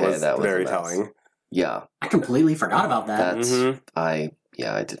show, and Okay, that was very a mess. telling. Yeah, I completely forgot about that. that's Mhm. I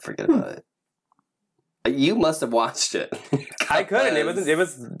did forget about it. You must have watched it. I couldn't. It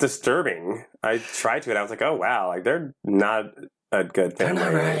was disturbing. I tried to, and I was like, oh, wow. Like, they're not a good They're family.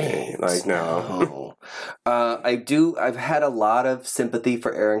 not right. Like, no. I've had a lot of sympathy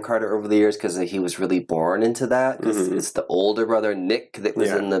for Aaron Carter over the years because he was really born into that. Because Mhm. it's the older brother, Nick, that was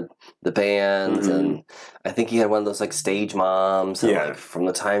Yeah. in the bands. Mhm. And I think he had one of those, like, stage moms. And, Yeah. like, from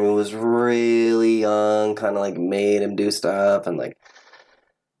the time he was really young, kind of, like, made him do stuff. And, like...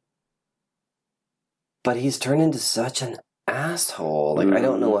 But he's turned into such an asshole. Like, I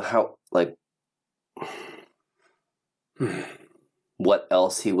don't know how... Like... what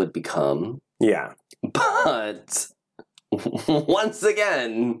else he would become. Yeah. But once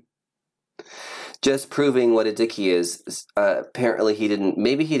again, just proving what a dick he is. Apparently, he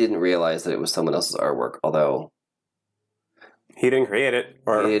didn't realize that it was someone else's artwork. Although He didn't create it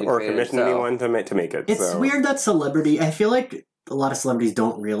or He didn't create it commission himself. anyone to make it. It's so. weird that celebrity. I feel like a lot of celebrities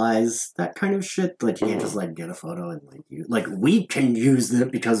don't realize that kind of shit. Like you can't Mhm. just like get a photo and we can use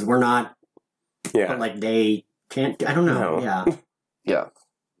it because we're not. Yeah. But like they can't. I don't know. No. Yeah. yeah.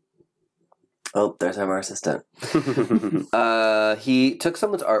 Oh, there's our assistant. He took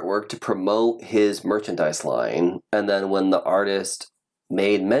someone's artwork to promote his merchandise line, and then when the artist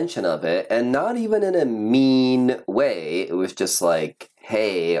made mention of it, and not even in a mean way, it was just like,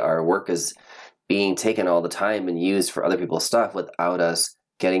 hey, our work is being taken all the time and used for other people's stuff without us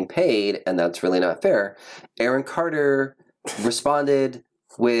getting paid, and that's really not fair. Aaron Carter responded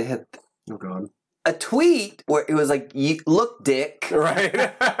with Oh god. a tweet where it was like, look, dick.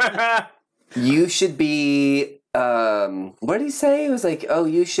 Right. You should be. What did he say? It was like, "Oh,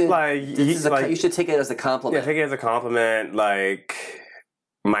 you should. You should take it as a compliment." Yeah, take it as a compliment. Like,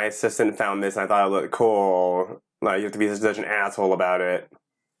 my assistant found this and I thought it looked cool. Like, you have to be such an asshole about it.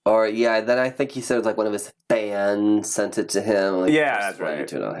 Or yeah, then I think he said it was like one of his fans sent it to him. Like, Yeah, "This is that's why right. You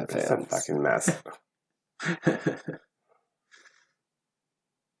do not have It's a fans. fucking mess.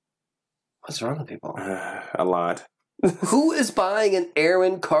 What's wrong with people? A lot. Who is buying an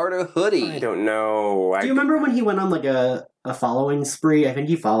Aaron Carter hoodie? I don't know. Do you remember when he went on like a following spree? I think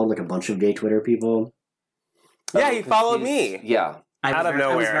he followed like a bunch of gay Twitter people. Yeah, Oh, he 'cause followed he's- me. Yeah. Out of I was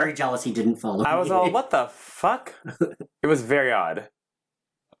nowhere. very jealous he didn't follow I was me. all, what the fuck? It was very odd.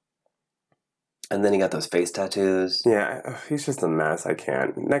 And then he got those face tattoos. Yeah, he's just a mess. I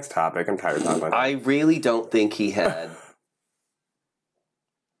can't. Next topic. I'm tired of talking about I really don't think he had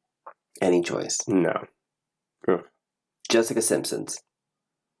any choice. No. Jessica Simpson's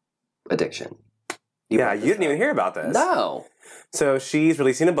addiction. You brought this didn't even up. hear about this. No. So she's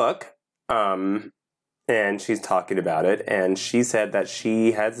releasing a book, and she's talking about it, and she said that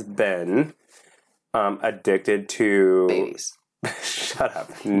she has been addicted to... Babies. Shut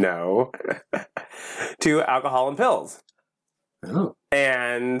up. No. to alcohol and pills. Oh.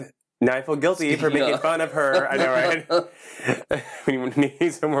 And now I feel guilty for Speaking making of. fun of her. I know, right? We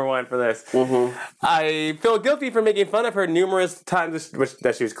need some more wine for this. Mm-hmm. I feel guilty for making fun of her numerous times,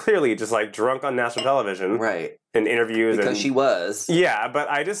 that she was clearly just like drunk on national television Right. in interviews. Because and, she was. yeah, but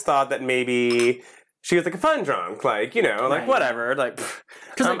I just thought that maybe she was like a fun drunk, like, you know, like Right. whatever, like,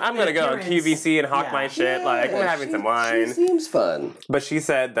 like, I'm gonna go to appearance- QVC and hawk yeah. my shit, like, we're having some wine. She seems fun. But she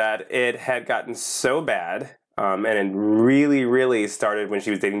said that it had gotten so bad, and it really, really started when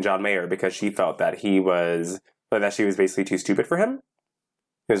she was dating John Mayer because she felt that she was basically too stupid for him.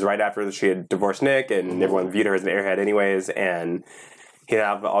 It was right after she had divorced Nick, and everyone viewed her as an airhead anyways, and he'd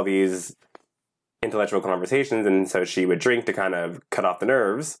have all these intellectual conversations, and so she would drink to kind of cut off the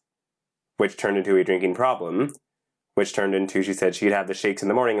nerves, which turned into a drinking problem, which turned into, she said she'd have the shakes in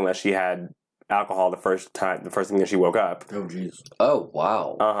the morning unless she had alcohol the first thing that she woke up. Oh jeez. Oh,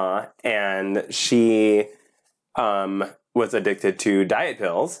 wow. Uh-huh. And she was addicted to diet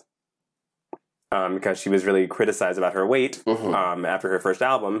pills because she was really criticized about her weight Mhm. after her first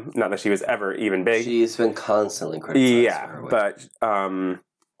album. Not that she was ever even big. She's been constantly criticized. for Yeah, her weight. but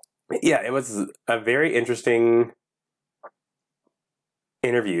yeah, it was a very interesting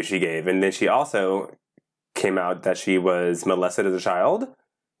interview she gave. And then she also came out that she was molested as a child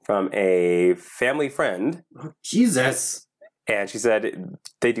from a family friend. Oh, Jesus. And she said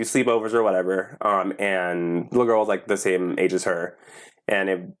they do sleepovers or whatever, and the little girl was like the same age as her. And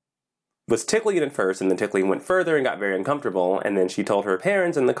it was tickling at first, and the tickling went further and got very uncomfortable. And then she told her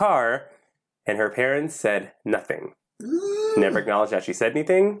parents in the car, and her parents said nothing. Never acknowledged that she said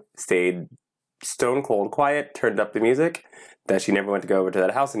anything, stayed stone cold quiet, turned up the music, that she never went to go over to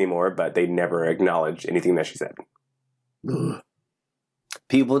that house anymore, but they never acknowledged anything that she said. Ugh.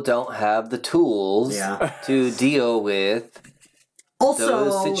 People don't have the tools Yeah. to deal with Also,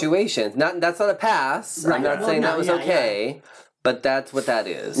 those situations. That's not a pass. I'm Right. not Well, saying no, that was yeah, okay. But that's what that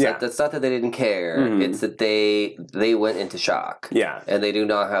is. Yeah. That's not that they didn't care. Mhm. It's that they went into shock. Yeah. And they do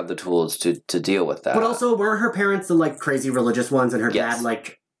not have the tools to deal with that. But also, weren't her parents the like crazy religious ones, and her Yes.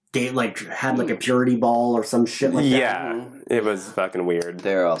 dad had like a purity ball or some shit like that? Yeah. It was fucking weird.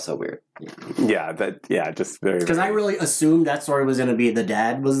 they're also weird. Yeah, just very. Because I really assumed that story was going to be the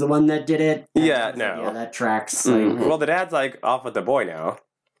dad was the one that did it. And Yeah, I was like, no. yeah, that tracks. Mhm. Like, Well, the dad's like off with the boy now.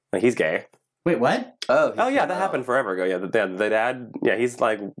 Like he's gay. wait, what? Oh, Oh yeah, that happened forever ago. Yeah, the dad. Yeah, he's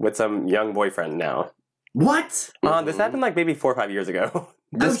like with some young boyfriend now. What? This happened like maybe 4 or 5 years ago.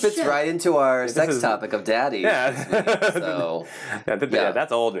 This Oh, fits shit. right into our This sex is- topic of daddy. Yeah. So, yeah, Yeah.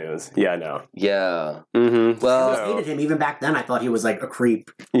 that's old news. Yeah, no. yeah. Mm-hmm. I Well, always hated him. Even back then, I thought he was like a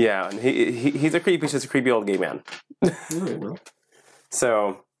creep. Yeah, and he's a creep. He's just a creepy old gay man. Oh, well,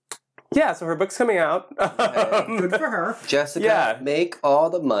 So, yeah, so her book's coming out. good for her. Jessica, Yeah. make all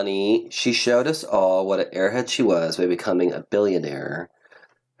the money. She showed us all what an airhead she was by becoming a billionaire.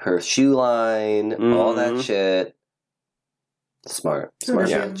 Her shoe line, all that Mhm. shit. Smart. So Smart does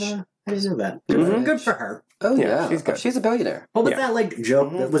she Yeah. bitch. have, how do you do that? Mhm. Good for her. Oh, Yeah, yeah. she's good. She's a billionaire. What was Yeah. that like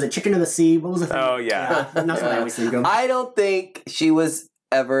joke? Mhm. Was it Chicken of the Sea? What was the thing? Oh, yeah. That's what I always think of. I don't think she was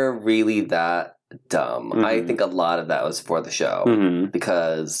ever really that dumb. I Mhm. think a lot of that was for the show Mm-hmm.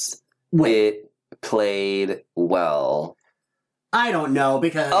 because Wait, it played well. I don't know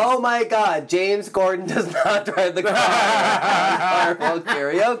because Oh my god, James Gordon does not drive the car. Carpool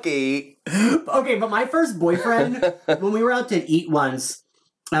karaoke. okay, but my first boyfriend, when we were out to eat once,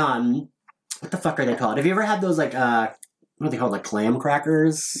 what the fuck are they called? Have you ever had those like what are they called? Like clam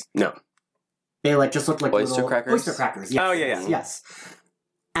crackers? No. They like just look like Oyster little crackers? Oyster crackers. Yes. Oh, yeah. Yes.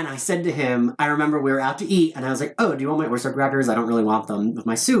 And I said to him, I remember we were out to eat, and I was like, "Oh, do you want my oyster crackers? I don't really want them with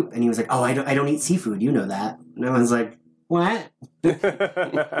my soup." And he was like, "Oh, I don't eat seafood. You know that." And I was like, "What?" Okay,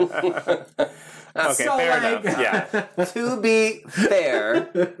 So, fair like- enough. Yeah. To be fair,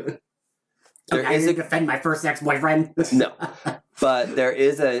 there I is didn't a defend my first ex-boyfriend. no, but there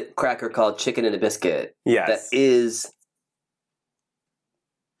is a cracker called Chicken and a Biscuit Yes. that is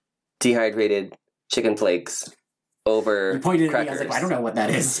dehydrated chicken flakes over You pointed at me. I crackers. was like, "I don't know what that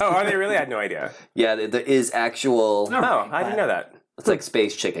is." Oh, are they really? I had no idea. Yeah, there is actual. All right, Oh, I didn't know that. It's like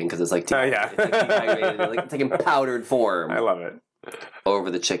space chicken because it's like Oh, yeah. it's like dehydrated, it's like in powdered form I love it.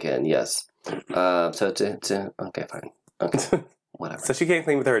 over the chicken. Yes. So to okay, fine. Okay, whatever. So she came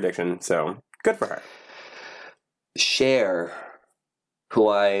clean with her addiction, so good for her. Cher, who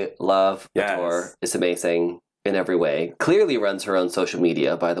I love, Yes. adore, is amazing in every way. Clearly runs her own social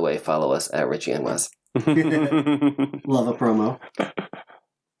media. By the way, follow us at Richie and Wes. Love a promo.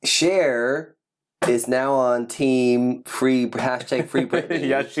 Cher is now on team free Britney.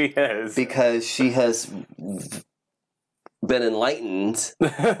 Yes, she is. Because she has been enlightened to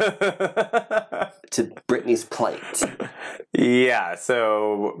Britney's plight. Yeah,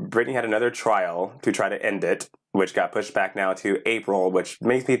 so Britney had another trial to try to end it, which got pushed back now to April, which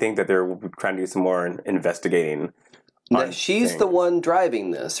makes me think that they're trying to do some more investigating. Now, on she's things. the one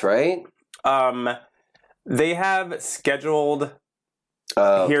driving this, right? They have scheduled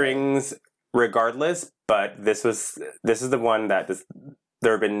Okay. hearings regardless, but this is the one that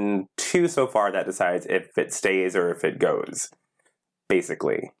there have been 2 so far that decides if it stays or if it goes,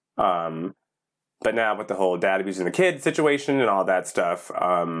 basically. But now with the whole dad abusing the kid situation and all that stuff,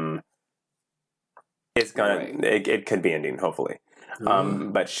 it's gonna Right. it could be ending hopefully.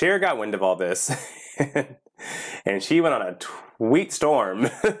 But Cher got wind of all this, and she went on a tweet storm.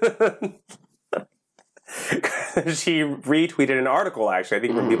 She retweeted an article, actually, I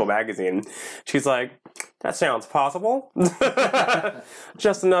think from People Magazine. She's like, "That sounds possible.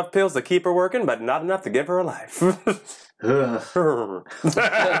 Just enough pills to keep her working, but not enough to give her a life." Ugh.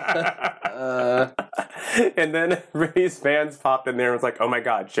 And then Britney's fans popped in there and was like, "Oh my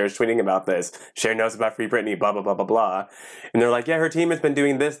god, Cher's tweeting about this. Cher knows about Free Britney, blah, blah, blah, blah, blah." And they're like, "Yeah, her team has been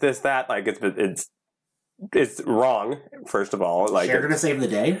doing this, that. Like, it's wrong, first of all. Like, Cher gonna save the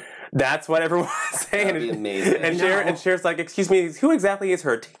day? that's what everyone's saying." That'd be amazing. And No. Cher's like, "Excuse me, who exactly is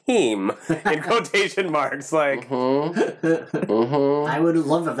her team?" In quotation marks, like, I would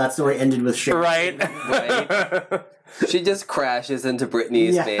love if that story ended with Cher. right? Right. She just crashes into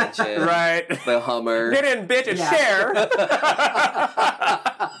Britney's Yeah. mansion. Right. The Hummer. Get in, bitch, and Yeah. Cher.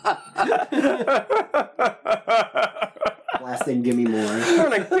 Blasting Gimme More. I'm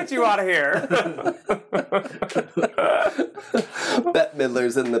gonna get you out of here. Bette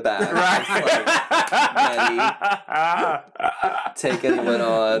Midler's in the back. Right. Take anyone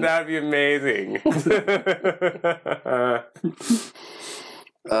on. That'd be amazing.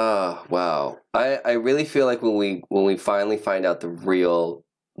 Oh, wow. I really feel like when we finally find out the real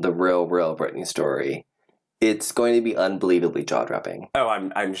Britney story, it's going to be unbelievably jaw-dropping. Oh,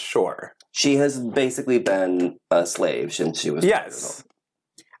 I'm sure. She has basically been a slave since she was 5 years Yes.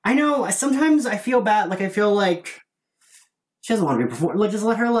 I know. Sometimes I feel bad. Like I feel like she doesn't want to be perform. Like just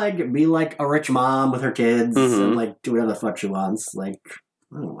let her like be like a rich mom with her kids Mhm. and like do whatever the fuck she wants. Like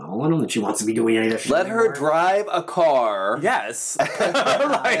I don't know. I don't think she wants to be doing any of this shit Let her anymore. drive a car. Yes.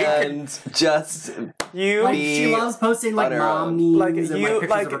 And just you Like be she loves posting like on her mom own. memes Like, and you- like pictures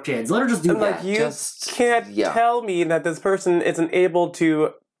like- of her kids. Let her just do and that. like you Just- can't yeah. tell me that this person isn't able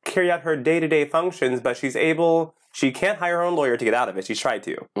to carry out her day-to-day functions, but she can't hire her own lawyer to get out of it. She's tried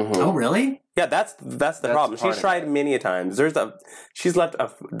to. Mhm. Oh really? Yeah, that's the problem. part She's of tried it. many a times. There's a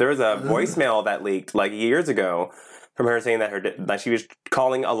voicemail that leaked like years ago from her saying that she was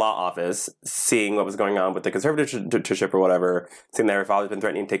calling a law office, seeing what was going on with the conservatorship or whatever, saying that her father's been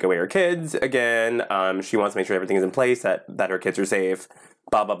threatening to take away her kids again. She wants to make sure everything is in place, that her kids are safe,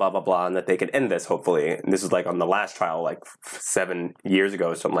 blah blah blah blah blah, and that they can end this hopefully. And this was like on the last trial, like 7 years ago,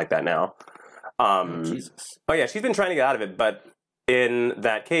 or something like that now. Jesus. Oh yeah, she's been trying to get out of it, but in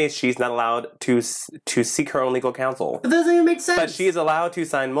that case, she's not allowed to seek her own legal counsel. That doesn't even make sense. But she is allowed to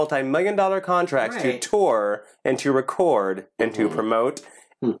sign multi-million-dollar contracts Right. to tour and to record and to Mhm. promote,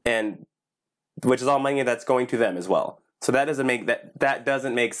 Hmm. and which is all money that's going to them as well. So that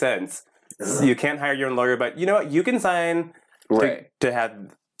doesn't make sense. You can't hire your own lawyer, but you know what? You can sign Right.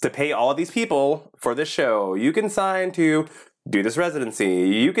 to pay all these people for this show. You can sign to do this residency.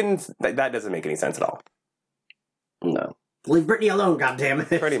 You can. That doesn't make any sense at all. No. Leave Britney alone,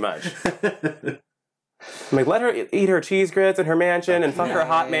 goddammit. Pretty much. Like, let her eat her cheese grits in her mansion and fuck her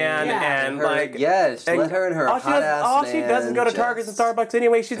hot man Yeah. and Her- like. yes, and let her and her all hot ass all she does is go to Targets and Starbucks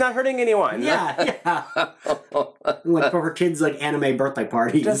anyway. She's not hurting anyone. yeah, yeah. Like for her kids, like anime birthday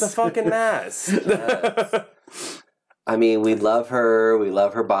parties. Just a fucking mess. I mean, we love her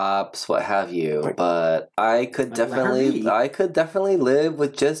bops, what have you, but I could Let her be. definitely live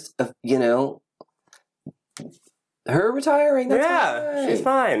with just, her retiring. That's Yeah, fine. she's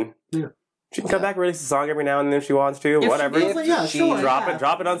fine. Yeah. She can come back and release a song every now and then if she wants to. If she Whatever. feels like- yeah, She sure. Drop yeah. it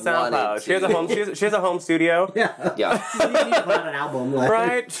on Wanted SoundCloud. She has a to. home. She has a home studio. Yeah. Yeah. You need to put out an album, like.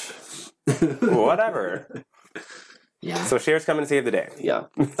 Right. Whatever. Yeah. So Cher's coming to save the day. Yeah.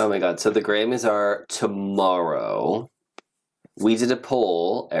 Oh my god. So the Grammys are tomorrow. We did a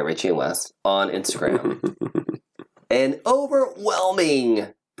poll at Richie and Wes on Instagram. An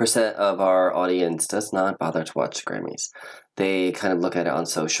overwhelming percent of our audience does not bother to watch the Grammys. They kind of look at it on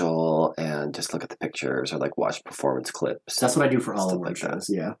social and just look at the pictures or like watch performance clips. That's what I do for all Stuff award like that. shows.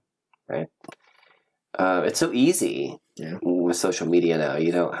 Yeah. It's so easy Yeah. with social media now.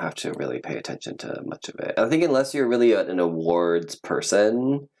 You don't have to really pay attention to much of it. I think unless you're really an awards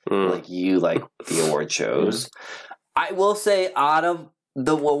person, Mm. like you like the award shows. I will say, out of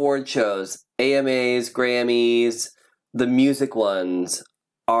the award shows, AMAs, Grammys, the music ones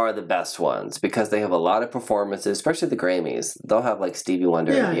are the best ones because they have a lot of performances, especially the Grammys. They'll have like Stevie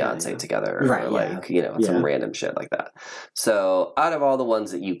Wonder and Yeah, Beyonce yeah. together, Right, or yeah. like some random shit like that. So, out of all the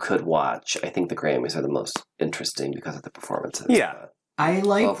ones that you could watch, I think the Grammys are the most interesting because of the performances. Yeah. But I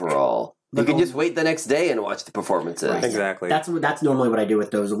like. overall, you the can gold- just wait the next day and watch the performances. Right. Exactly. That's normally what I do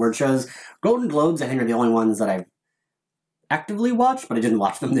with those award shows. Golden Globes, I think, are the only ones that I've actively watched, but I didn't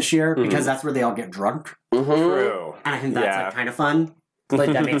watch them this year because that's where they all get drunk, Mhm. True. and I think that's Yeah. like kind of fun.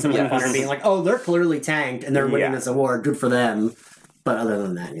 Like that makes it look Yes. funner, being like, "Oh, they're clearly tanked, and they're winning Yeah. this award. Good for them." But other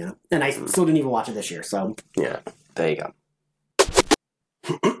than that, yeah. And I still didn't even watch it this year, so Yeah. There you go.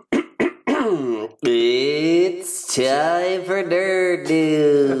 It's time for nerd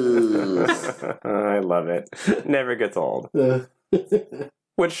news. I love it. Never gets old.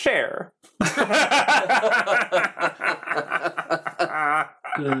 Would share.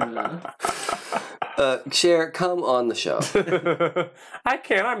 Cher, come on the show. I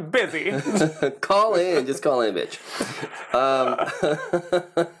can't. I'm busy. Call in, just call in, bitch.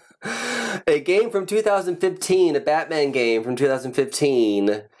 A game from 2015, a Batman game from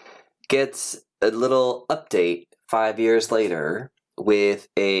 2015, gets a little update 5 years later with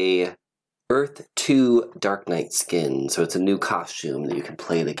a Earth 2 Dark Knight skin. So it's a new costume that you can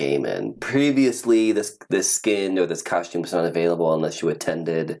play the game in. Previously, this skin or this costume was not available unless you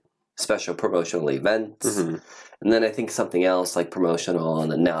attended special promotional events. Mhm. And then I think something else like promotional,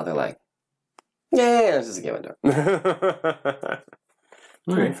 and then now they're like, yeah, let's just give it to her.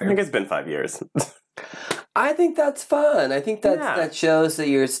 all right, I fair. think it's been 5 years. I think that's fun. I think that Yeah. that shows that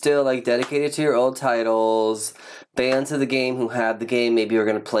you're still like dedicated to your old titles. Fans of the game who have the game, maybe you're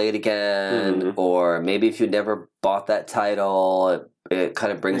going to play it again, Mhm. or maybe if you never bought that title, it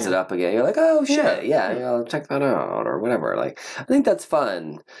kind of brings it Yeah. up again. You're like, oh shit, Yeah. yeah, check that out or whatever. Like, I think that's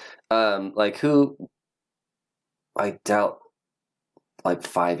fun. Like who I doubt like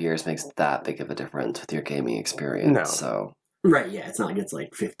 5 years makes that big of a difference with your gaming experience. No. So Right, yeah, it's not like it's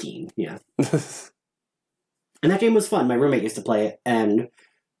like 15, yeah. And that game was fun. My roommate used to play it, and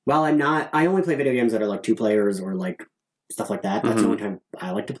while I only play video games that are like 2 players or like stuff like that. That's the only time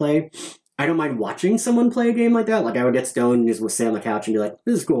I like to play. I don't mind watching someone play a game like that. Like I would get stoned and just sit on the couch and be like,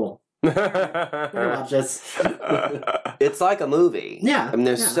 "This is cool. I'm gonna watch this." it's like a movie. Yeah, I mean,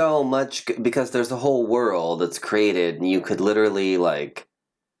 there's yeah. so much because there's a whole world that's created, and you could literally like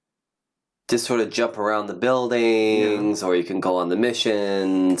just sort of jump around the buildings, or you can go on the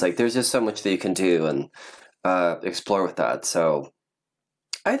missions. Like, there's just so much that you can do and explore with that. So,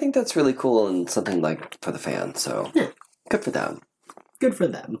 I think that's really cool and something like for the fans. So, good for them. Good for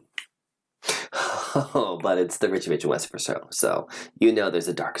them. Oh, but it's the Richie Rich and West for show, so you know there's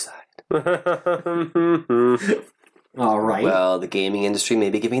a dark side. All right. Well, the gaming industry may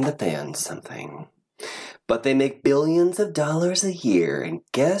be giving the fans something. But they make billions of dollars a year, and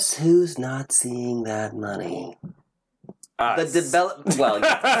guess who's not seeing that money? Us. Well,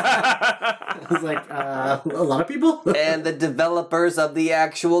 yeah. I was like, a lot of people? And the developers of the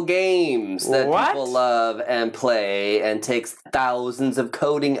actual games that What? people love and play and takes thousands of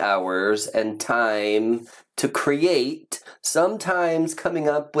coding hours and time to create, sometimes coming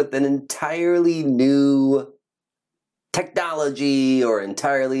up with an entirely new technology or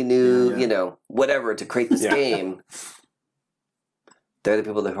entirely new, you know, whatever to create this game. They're the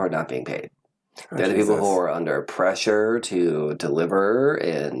people who are not being paid. They're the people who are under pressure to deliver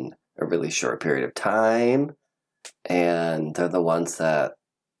in a really short period of time. And they're the ones that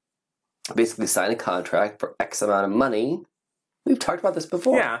basically sign a contract for X amount of money. We've talked about this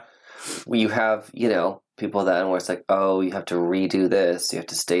before. Yeah. You have, you know, people that where it's like, oh, you have to redo this. You have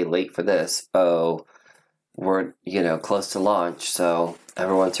to stay late for this. Oh, we're, you know, close to launch. So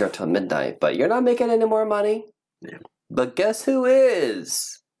everyone's here till midnight. But you're not making any more money. Yeah. But guess who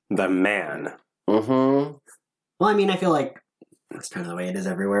is? The man. Mm-hmm. Well, I mean, I feel like that's kind of the way it is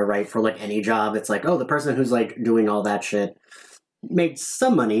everywhere, right? For like any job, it's like, oh, the person who's like doing all that shit makes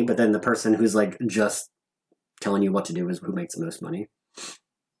some money, but then the person who's like just telling you what to do is who makes the most money.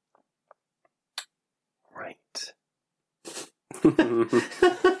 Right.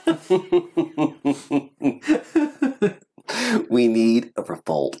 We need a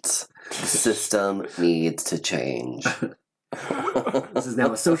revolt. The system needs to change. This is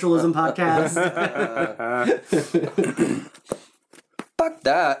now a socialism podcast. Fuck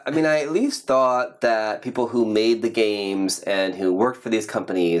that. I mean, I at least thought that people who made the games and who worked for these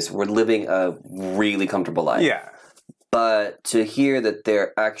companies were living a really comfortable life. Yeah. But to hear that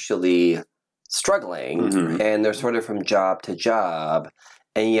they're actually struggling and they're sort of from job to job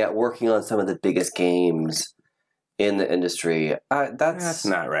and yet working on some of the biggest games in the industry, that's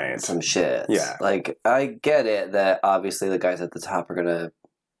not right. some shit. Yeah. Like, I get it that obviously the guys at the top are gonna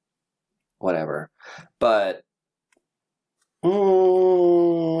whatever. But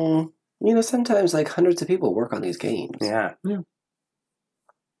you know, sometimes like hundreds of people work on these games. Yeah.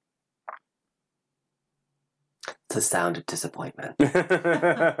 It's a sound of disappointment.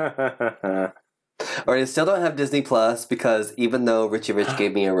 Or I still don't have Disney Plus because even though Richie Rich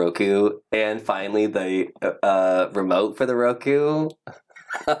gave me a Roku and finally the remote for the Roku,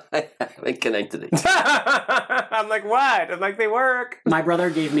 I haven't connected it. I'm like, what? I'm like, they work. My brother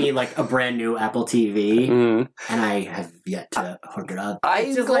gave me like a brand new Apple TV, and I have yet to hook it up. I'm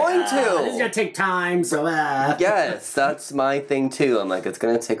It's just going like, to. It's gonna take time, so Yes, that's my thing too. I'm like, it's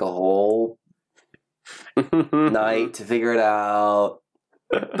going to take a whole night to figure it out.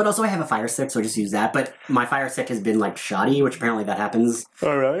 But also, I have a Fire Stick, so I just use that. But my Fire Stick has been like shoddy, which apparently that happens.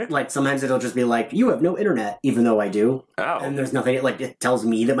 Oh, really? Like sometimes it'll just be like, "You have no internet," even though I do, Oh. and there's nothing. Like it tells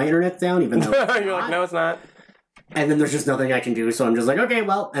me that my internet's down, even though it's You're not. like, no, it's not. And then there's just nothing I can do, so I'm just like, okay,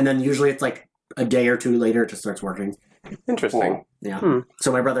 well. And then usually it's like a day or two later, it just starts working. Interesting. Yeah.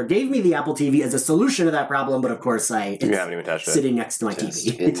 So my brother gave me the Apple TV as a solution to that problem, but of course, it's You haven't even touched it. sitting next to my It's-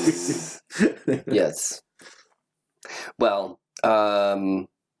 TV. Yes. Well,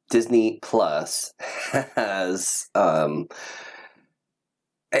 Disney Plus has I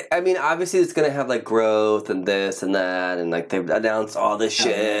mean, obviously it's gonna have like growth and this and that, and like they've announced all this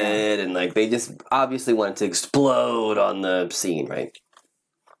shit, and like they just obviously want it to explode on the scene, right?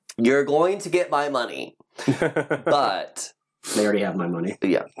 You're going to get my money, but They already have my money.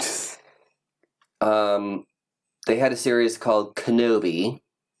 yeah, they had a series called Kenobi,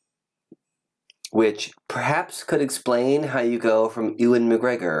 which perhaps could explain how you go from Ewan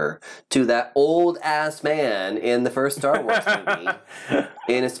McGregor to that old-ass man in the first Star Wars movie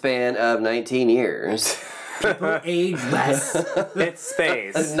in a span of 19 years. People age less. It's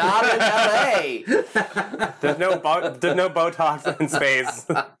space. Not in LA. There's no Botox in space.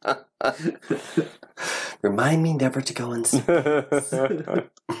 Remind me never to go in space. Remember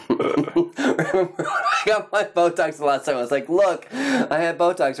when I got my Botox the last time? I was like, look, I had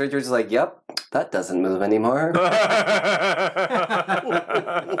Botox. Richard's like, yep, that doesn't move anymore. Those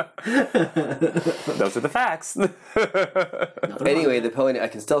are the facts. Anyway, the point, I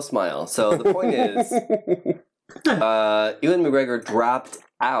can still smile. So the point is, Ewan McGregor dropped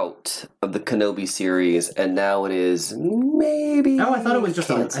out of the Kenobi series, and now it is maybe. Oh, I thought it was just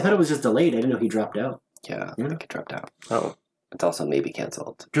canceled. I thought it was just delayed. I didn't know he dropped out. Yeah, I think it dropped out. Oh, It's also maybe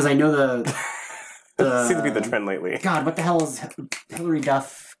canceled. Because I know the seems to be the trend lately. God, what the hell is Hillary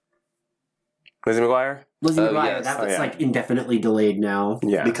Duff? Lizzie McGuire? Lizzie Oh, McGuire. yes. That Oh, was yeah. like indefinitely delayed now.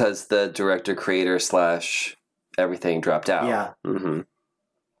 Yeah. Because the director, creator / everything dropped out. Yeah. Mm-hmm.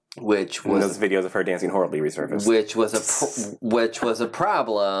 Which And was those videos of her dancing horribly resurfaced. which was a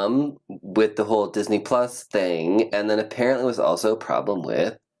problem with the whole Disney Plus thing, and then apparently was also a problem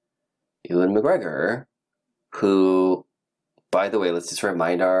with Ewan McGregor, who, by the way, let's just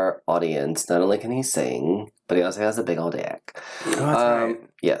remind our audience, not only can he sing, but he also has a big old dick. Oh, that's right.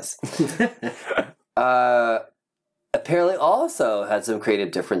 Yes. Apparently also had some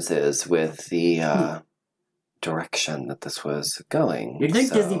creative differences with the direction that this was going. You'd think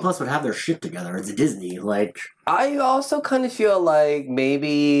So- Disney Plus would have their shit together. It's Disney. Like, I also kind of feel like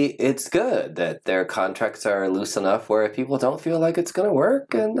maybe it's good that their contracts are loose enough where if people don't feel like it's going to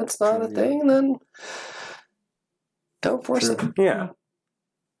work and that's not a True. thing, then don't force True. it. Yeah.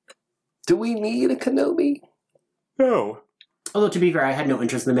 Do we need a Kenobi? No. although to be fair, I had no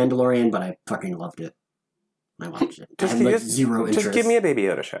interest in The Mandalorian, but I fucking loved it. I watched it. I had like zero interest. Just give me a Baby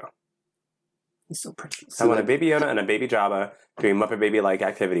Yoda show. He's so precious. I want a Baby Yoda and a Baby Jabba doing Muppet Baby-like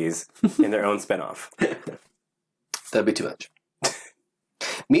activities in their own spin-off. That'd be too much.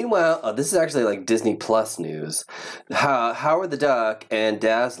 Meanwhile, this is actually like Disney Plus news. Howard the Duck and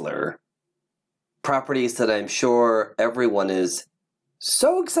Dazzler, properties that I'm sure everyone is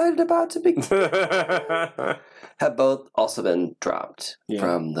so excited about to be, have both also been dropped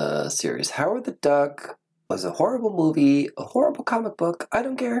from the series. Howard the Duck was a horrible movie, a horrible comic book. I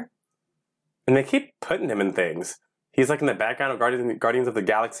don't care. And they keep putting him in things. He's like in the background of Guardians of the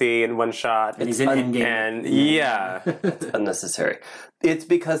Galaxy in one shot. And he's in Endgame. And yeah. Unnecessary. It's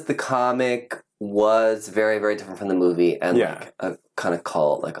because the comic was very, very different from the movie and like a kind of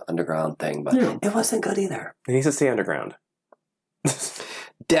cult, like underground thing, but it wasn't good either. It needs to stay underground.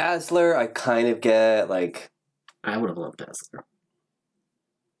 Dazzler, I kind of get like. I would have loved Dazzler.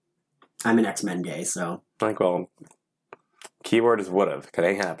 I'm an X-Men gay, so. Like, well, keyword is would've. It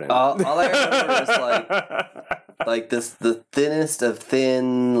ain't happening. All I remember is like the thinnest of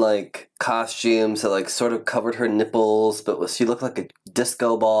thin like costumes that like sort of covered her nipples, but she looked like a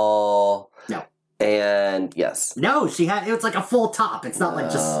disco ball. No. And yes. No, it was like a full top. It's not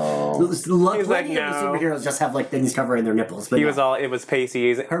like just. He's like, Plenty of the no. superheroes just have like things covering their nipples. But It was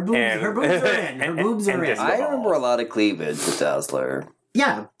Pacey's. Her boobs are in. Her boobs are in. disco I balls. remember a lot of cleavage with Dazzler.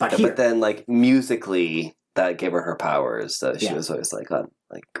 Yeah, but here. But then like musically that gave her powers. So she was always like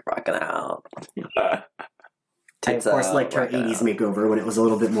rocking out. I, of course, liked her 80s makeover when it was a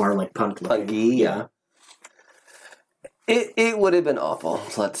little bit more like punk looking. Punky, yeah. It would have been awful.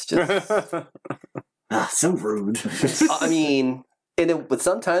 Let's just. So rude. I mean, but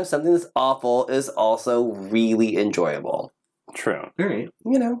sometimes something that's awful is also really enjoyable. True. All right.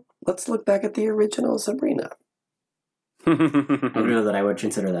 You know, let's look back at the original Sabrina. I don't know that I would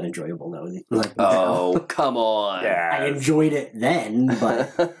consider that enjoyable though. Like, Oh, come on. Yeah. I enjoyed it then,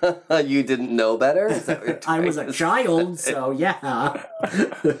 but You didn't know better? Is that what you're I was trying a to child, so yeah.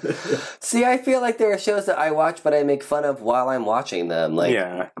 See, I feel like there are shows that I watch, but I make fun of while I'm watching them.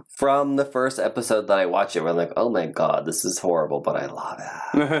 Like, from the first episode that I watch it, where I'm like, oh my god, this is horrible, but I love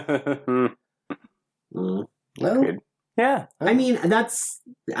it. No? Agreed. Yeah. I mean, that's...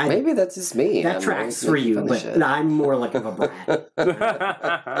 Maybe that's just me. That I'm tracks always for making you, fun of but shit. I'm more like of a brat.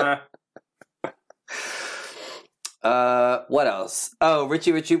 What else? Oh,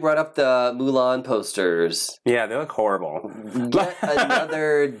 Richie brought up the Mulan posters. Yeah, they look horrible. Yet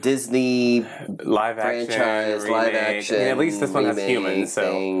another Disney Live action franchise, remake. live action. I mean, at least this one has remake humans, so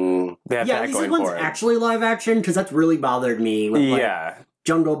thing. they have Yeah, at that least going this one's for it. actually live action, because that's really bothered me with like, Yeah.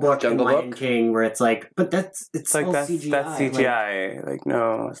 Jungle Book Jungle and Lion Book? King, where it's like, but it's Like all that's CGI. that's CGI. Like,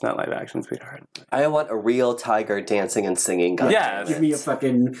 no, it's not live action, sweetheart. I want a real tiger dancing and singing. God Yes. damn it. Give me a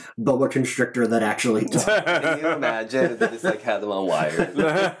fucking boa constrictor that actually talks. Can you imagine if they just like had them on wire?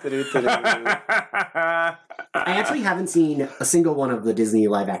 I actually haven't seen a single one of the Disney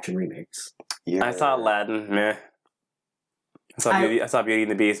live action remakes. I saw Aladdin. Meh. I saw Beauty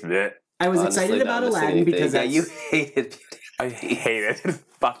and the Beast. Bleh. I was Honestly, excited not about missing Aladdin anything. because yeah, you hated I hate it. It's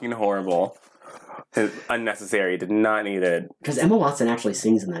fucking horrible. It's unnecessary. Did not need it. because Emma Watson actually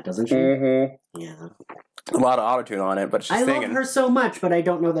sings in that, doesn't she? Mm-hmm. Yeah. A lot of autotune on it, but she's I singing. love her so much, but I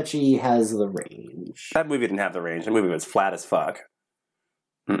don't know that she has the range. That movie didn't have the range. The movie was flat as fuck.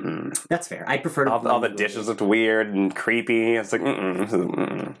 Mm-mm. That's fair. I prefer to All the dishes looked weird and creepy. It's like,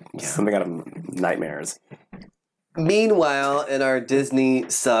 something out of nightmares. Meanwhile, in our Disney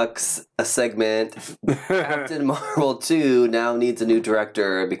Sucks segment, Captain Marvel 2 now needs a new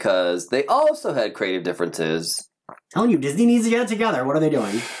director because they also had creative differences. Telling you, Disney needs to get it together. What are they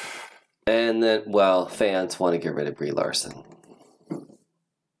doing? And then, well, fans want to get rid of Brie Larson.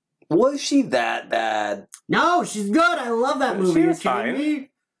 Was she that bad? No, she's good. I love that movie. She You're was kidding fine. me?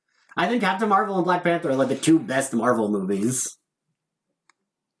 I think Captain Marvel and Black Panther are like the two best Marvel movies.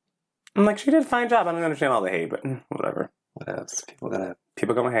 I'm like, she did a fine job. I don't understand all the hate, but whatever. What else? People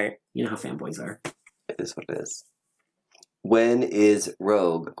gonna hate. You know how fanboys are. It is what it is. When is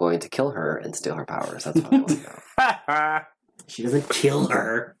Rogue going to kill her and steal her powers? That's what I want to know. She doesn't kill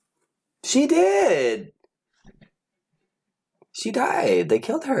her. She did. She died. They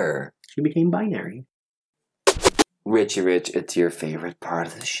killed her. She became binary. Richie Rich, it's your favorite part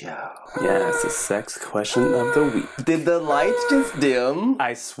of the show. Yes, the sex question of the week. Did the lights just dim?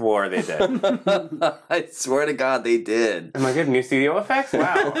 I swore they did. I swear to God they did. Am I good? New studio effects?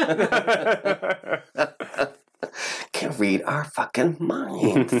 Wow. Can read our fucking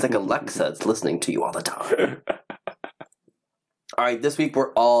minds. It's like Alexa's listening to you all the time. All right, this week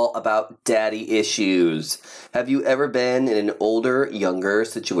we're all about daddy issues. Have you ever been in an older, younger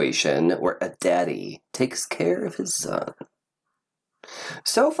situation where a daddy takes care of his son?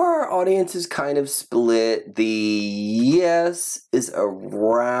 So far, our audience is kind of split. The yes is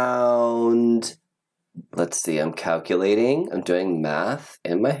around... Let's see, I'm calculating. I'm doing math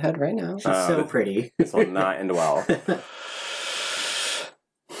in my head right now. She's so pretty. This will not end well.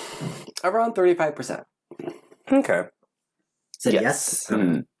 Around 35%. Okay. Said yes.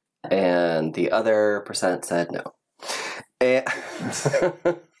 Mm. And the other percent said no. And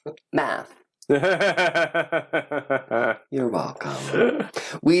math. You're welcome.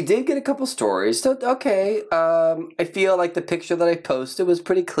 We did get a couple stories. So, okay, I feel like the picture that I posted was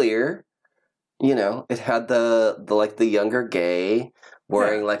pretty clear. You know, it had the younger gay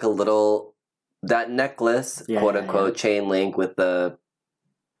wearing like a little, that necklace, quote unquote, chain link with the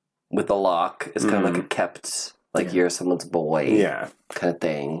lock is kind of like a kept, like you're someone's boy kind of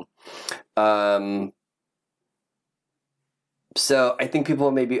thing. So I think people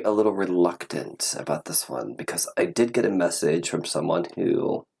may be a little reluctant about this one because I did get a message from someone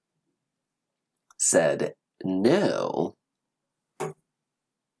who said no.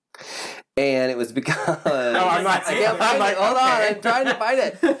 And it was because I can't find it. Hold on, I'm trying to find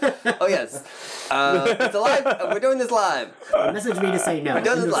it. Oh yes, it's alive. We're doing this live. Message me to say no. We're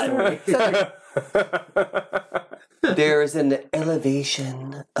doing this live. There is an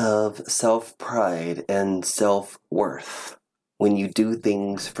elevation of self-pride and self-worth when you do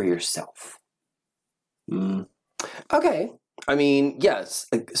things for yourself. Okay. I mean, yes,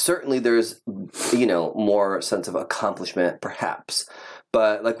 certainly there's, more sense of accomplishment, perhaps.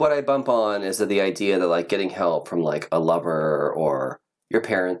 But, what I bump on is the idea that, getting help from, a lover or your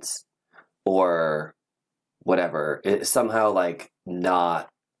parents or whatever is somehow, not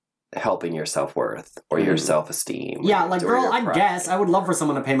helping your self-worth or your self-esteem. Yeah, girl, I guess. I would love for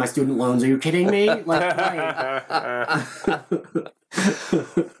someone to pay my student loans. Are you kidding me?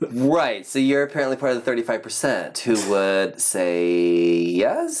 Right, so you're apparently part of the 35% who would say,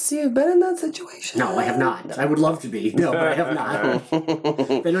 yes, you've been in that situation. No, I have not. No. I would love to be. No, but I have not.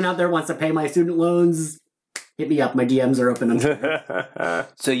 If anyone out there wants to pay my student loans, hit me up. My DMs are open.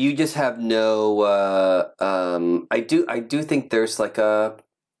 So you just have no, I do think there's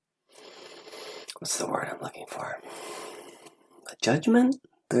what's the word I'm looking for? A judgment?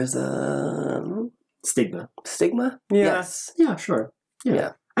 There's a... Stigma? Yeah. Yes. Yeah, sure.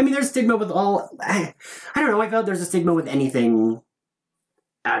 Yeah. I mean, there's stigma with all... I don't know. I felt there's a stigma with anything,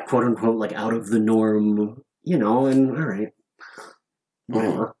 quote unquote, out of the norm, and all right.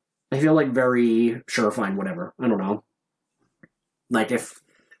 Whatever. I feel very sure, fine, whatever. I don't know. If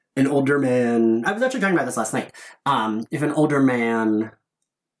an older man... I was actually talking about this last night. If an older man...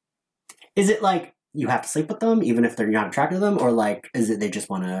 Is it you have to sleep with them even if they're not attracted to them, or is it they just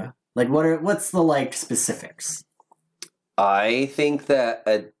want to what's the specifics? I think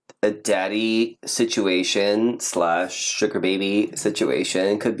that a daddy situation / sugar baby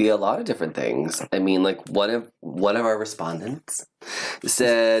situation could be a lot of different things. I mean, like one of our respondents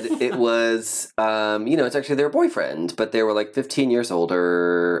said it was, it's actually their boyfriend, but they were like 15 years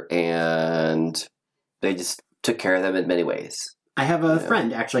older and they just took care of them in many ways. I have a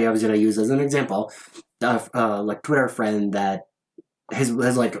friend, actually, I was going to use as an example, like Twitter friend that his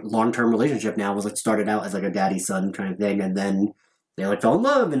like long-term relationship now was like started out as like a daddy-son kind of thing, and then they like fell in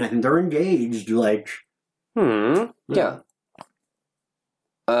love, and I think they're engaged. Like, yeah.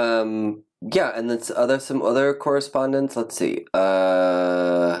 And then some other correspondence. Let's see.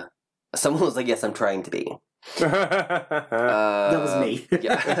 Someone was like, "Yes, I'm trying to be." that was me.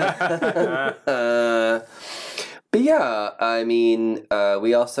 Yeah. But yeah, I mean,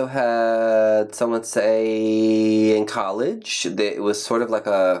 we also had someone say in college that it was sort of like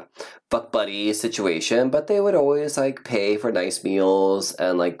a fuck buddy situation, but they would always like pay for nice meals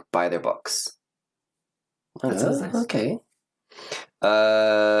and like buy their books. That sounds nice. Okay.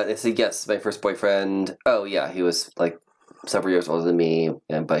 They said, yes, my first boyfriend. Oh yeah, he was like several years older than me,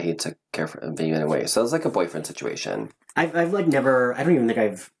 but he took care of me anyway. So it was like a boyfriend situation. I've like never. I don't even think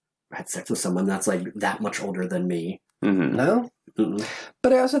I've had sex with someone that's like that much older than me. Mm-hmm. No? Mm-mm.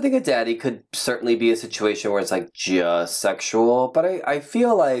 But I also think a daddy could certainly be a situation where it's like just sexual. But I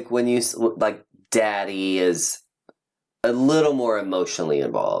feel like when you, like, daddy is a little more emotionally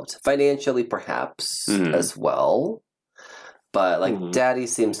involved. Financially, perhaps, as well. But, like, daddy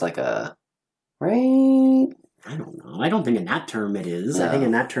seems like a, right? I don't know. I don't think in that term it is. No. I think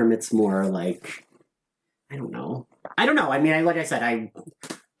in that term it's more like, I don't know. I mean, like I said,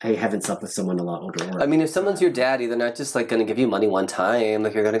 I haven't slept with someone a lot older. I mean, if someone's your daddy, they're not just like going to give you money one time.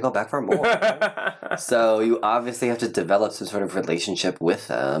 Like, you're going to go back for more. So you obviously have to develop some sort of relationship with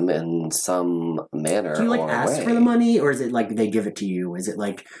them in some manner. Do you like ask way. for the money, or is it like they give it to you? Is it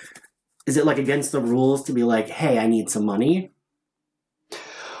like against the rules to be like, hey, I need some money?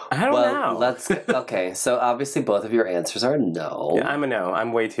 I don't know. Okay. So obviously, both of your answers are no. Yeah, I'm a no.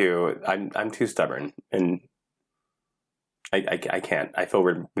 I'm way too. I'm too stubborn, and I can't. I feel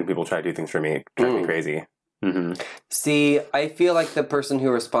weird when people try to do things for me. It drives me crazy. Mm-hmm. See, I feel like the person who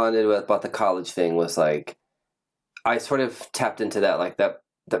responded about the college thing was like, I sort of tapped into that, like that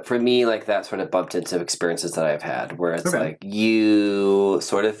for me, like that sort of bumped into experiences that I've had where it's like you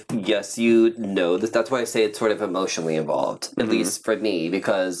sort of, yes, you know this. That's why I say it's sort of emotionally involved, at least for me,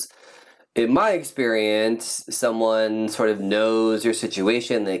 because in my experience, someone sort of knows your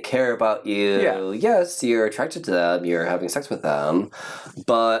situation, they care about you. Yeah. Yes, you're attracted to them, you're having sex with them,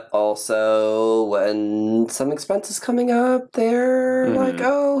 but also when some expense is coming up, they're like,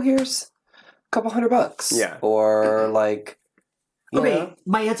 oh, here's a couple $100. Yeah. Or like, Okay,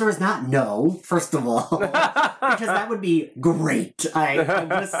 my answer is not no, first of all. Because that would be great. I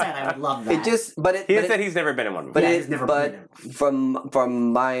just said I would love that. He said he's never been in one.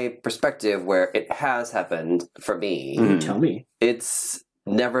 From my perspective, where it has happened for me, Tell me. it's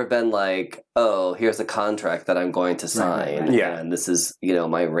never been like, oh, here's a contract that I'm going to sign, Right. Yeah. and this is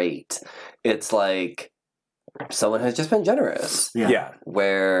my rate. It's like someone has just been generous. Yeah.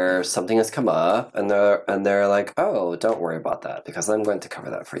 Where something has come up and they're like, oh, don't worry about that because I'm going to cover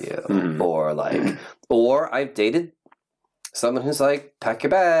that for you. Or I've dated someone who's like, pack your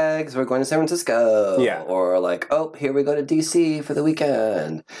bags, we're going to San Francisco. Yeah. Or like, oh, here we go to DC for the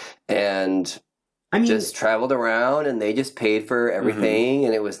weekend. And I mean, just traveled around and they just paid for everything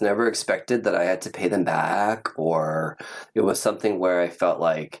and it was never expected that I had to pay them back, or it was something where I felt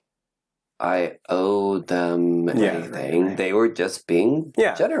like I owed them anything. Right. They were just being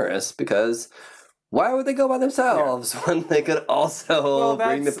generous because why would they go by themselves when they could also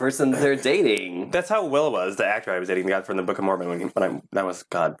bring the person they're dating? That's how Will was, the actor I was dating, the guy from the Book of Mormon. That was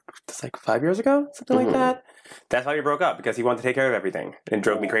just like 5 years ago, something like that. That's how we broke up, because he wanted to take care of everything. It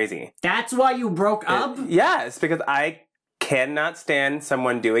drove me crazy. that's why you broke up? Yes, because I cannot stand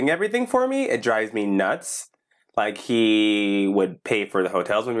someone doing everything for me. It drives me nuts. Like, he would pay for the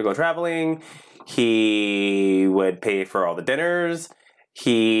hotels when we go traveling. He would pay for all the dinners.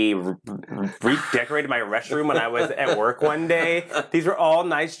 He redecorated my restroom when I was at work one day. These were all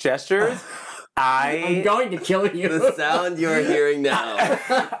nice gestures. I'm going to kill you. The sound you're hearing now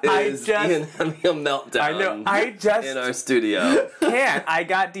is Ian having a meltdown. I know. I just in our studio. can't. I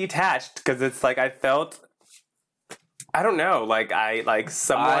got detached because it's like I felt. I don't know. Like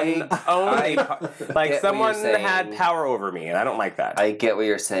someone someone had power over me, and I don't like that. I get what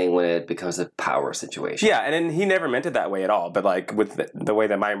you're saying when it becomes a power situation. Yeah, and then he never meant it that way at all. But like with the way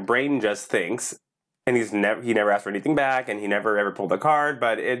that my brain just thinks, and he never asked for anything back, and he never ever pulled a card.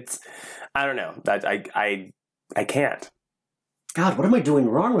 But I don't know. That I can't. God, what am I doing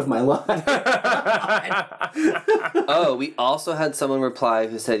wrong with my life? Oh, we also had someone reply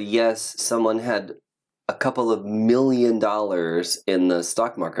who said, yes, someone had a couple of $1 million in the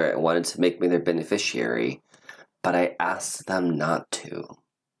stock market and wanted to make me their beneficiary, but I asked them not to.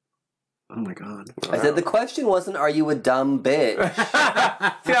 Oh my God. I said, the question wasn't, are you a dumb bitch?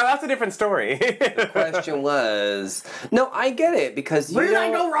 See, now that's a different story. The question was, no, I get it, because Where did I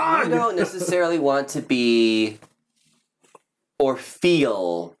go wrong? You don't necessarily want to be or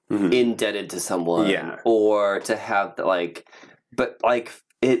feel indebted to someone, Yeah. or to have but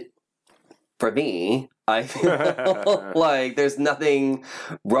it, for me, I feel like there's nothing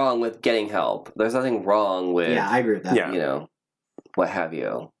wrong with getting help. There's nothing wrong with, Yeah, I agree with that. Yeah. What have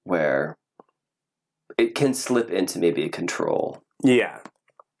you, where it can slip into maybe a control Yeah.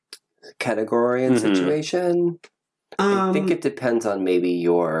 category and situation. I think it depends on maybe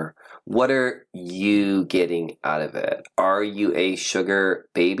what are you getting out of it? Are you a sugar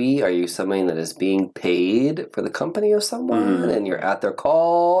baby? Are you someone that is being paid for the company of someone and you're at their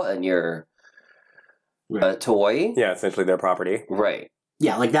call and you're a toy? Yeah, essentially their property. Right.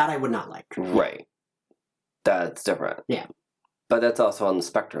 Yeah, like that I would not like. Right. That's different. Yeah. But that's also on the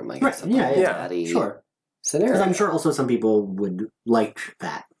spectrum, I guess. Right. Yeah, of the yeah. daddy Sure. scenario. Because I'm sure also some people would like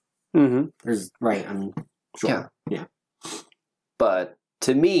that. Mm-hmm. I'm sure. Yeah. But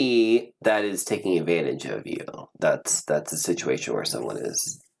to me, that is taking advantage of you. That's a situation where someone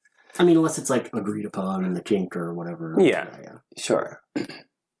is I mean, unless it's like agreed upon in the kink or whatever. Yeah. sure.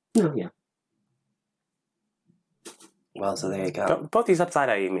 No, yeah. Well, so there you go. Both these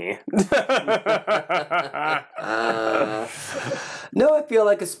upside-eyeing me. No, I feel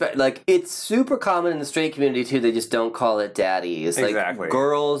like it's super common in the straight community too. They just don't call it daddies. Exactly. Like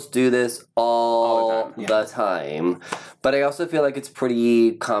girls do this all All the the time. But I also feel like it's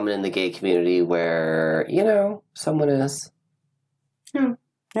pretty common in the gay community where someone is.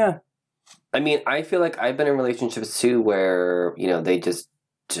 Yeah. I mean, I feel like I've been in relationships too where they just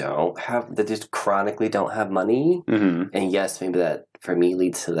they just chronically don't have money. Mm-hmm. And yes, maybe that for me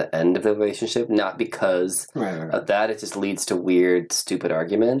leads to the end of the relationship, not because Right. of that, it just leads to weird, stupid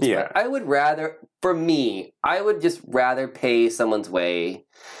arguments. Yeah. But I would just rather pay someone's way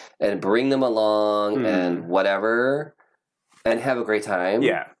and bring them along and whatever and have a great time.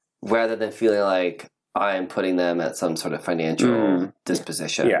 Yeah. Rather than feeling like I'm putting them at some sort of financial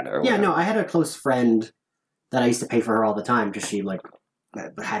disposition. Yeah. Or Yeah, whatever. no, I had a close friend that I used to pay for her all the time because she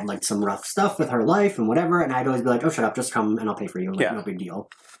had some rough stuff with her life and whatever, and I'd always be like, "Oh, shut up, just come and I'll pay for you." Yeah. No big deal.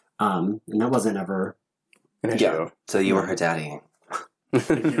 And that wasn't ever. An issue. Yeah. So you were her daddy.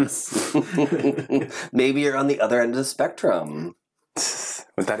 Yes. Maybe you're on the other end of the spectrum.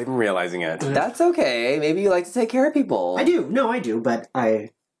 Without even realizing it. That's okay. Maybe you like to take care of people. I do. No, I do, but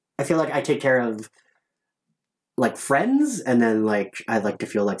I feel like I take care of friends, and then I like to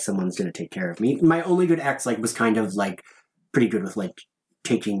feel like someone's gonna take care of me. My only good ex was kind of pretty good with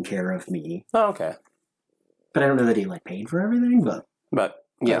taking care of me, Oh, okay. but I don't know that he paid for everything. But But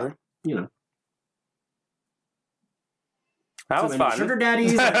Yeah. that So was many fun. sugar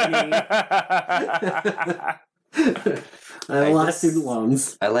daddies. I have a lot of student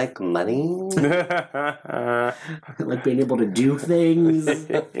loans. I like money. I like being able to do things.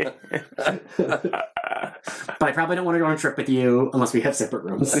 But I probably don't want to go on a trip with you unless we have separate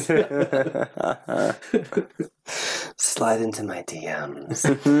rooms. Slide into my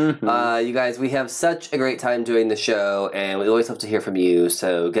DMs. You guys, we have such a great time doing the show, and we always love to hear from you.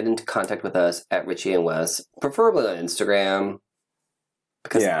 So get into contact with us at Richie and Wes, preferably on Instagram,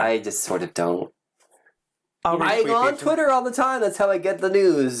 because Yeah. I just sort of don't. I'll I retweet go on these. Twitter all the time. That's how I get the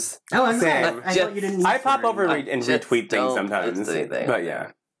news. Oh, I'm Same. sorry. I thought you didn't. I pop over and just retweet things don't sometimes. post anything. But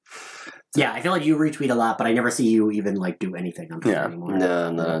yeah. Yeah, I feel like you retweet a lot, but I never see you even do anything on Twitter Yeah. anymore. No,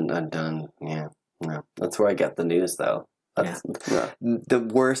 I'm done. Yeah, no. That's where I get the news, though. That's, Yeah. The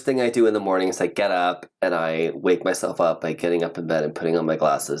worst thing I do in the morning is I get up and I wake myself up by getting up in bed and putting on my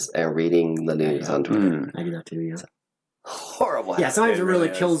glasses and reading the news on Twitter. Mm. I do that too. Yeah. Horrible. Yeah. Sometimes it really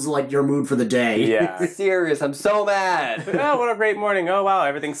is. kills your mood for the day. Yeah. Serious. I'm so mad. Oh, what a great morning. Oh, wow,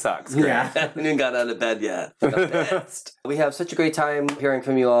 everything sucks. Great. Yeah. I haven't even got out of bed yet. I'm pissed. We have such a great time hearing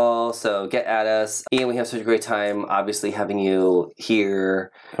from you all, so get at us. And we have such a great time, obviously, having you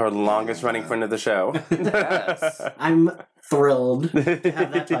here. Our longest running friend of the show. Yes. I'm thrilled to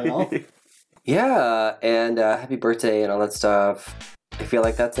have that title. Yeah, and happy birthday and all that stuff. I feel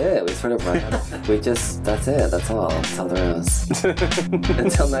like that's it. We sort of run out of... that's it. That's all. That's all there is.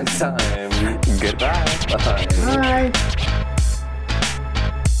 Until next time. Goodbye. Bye. Bye.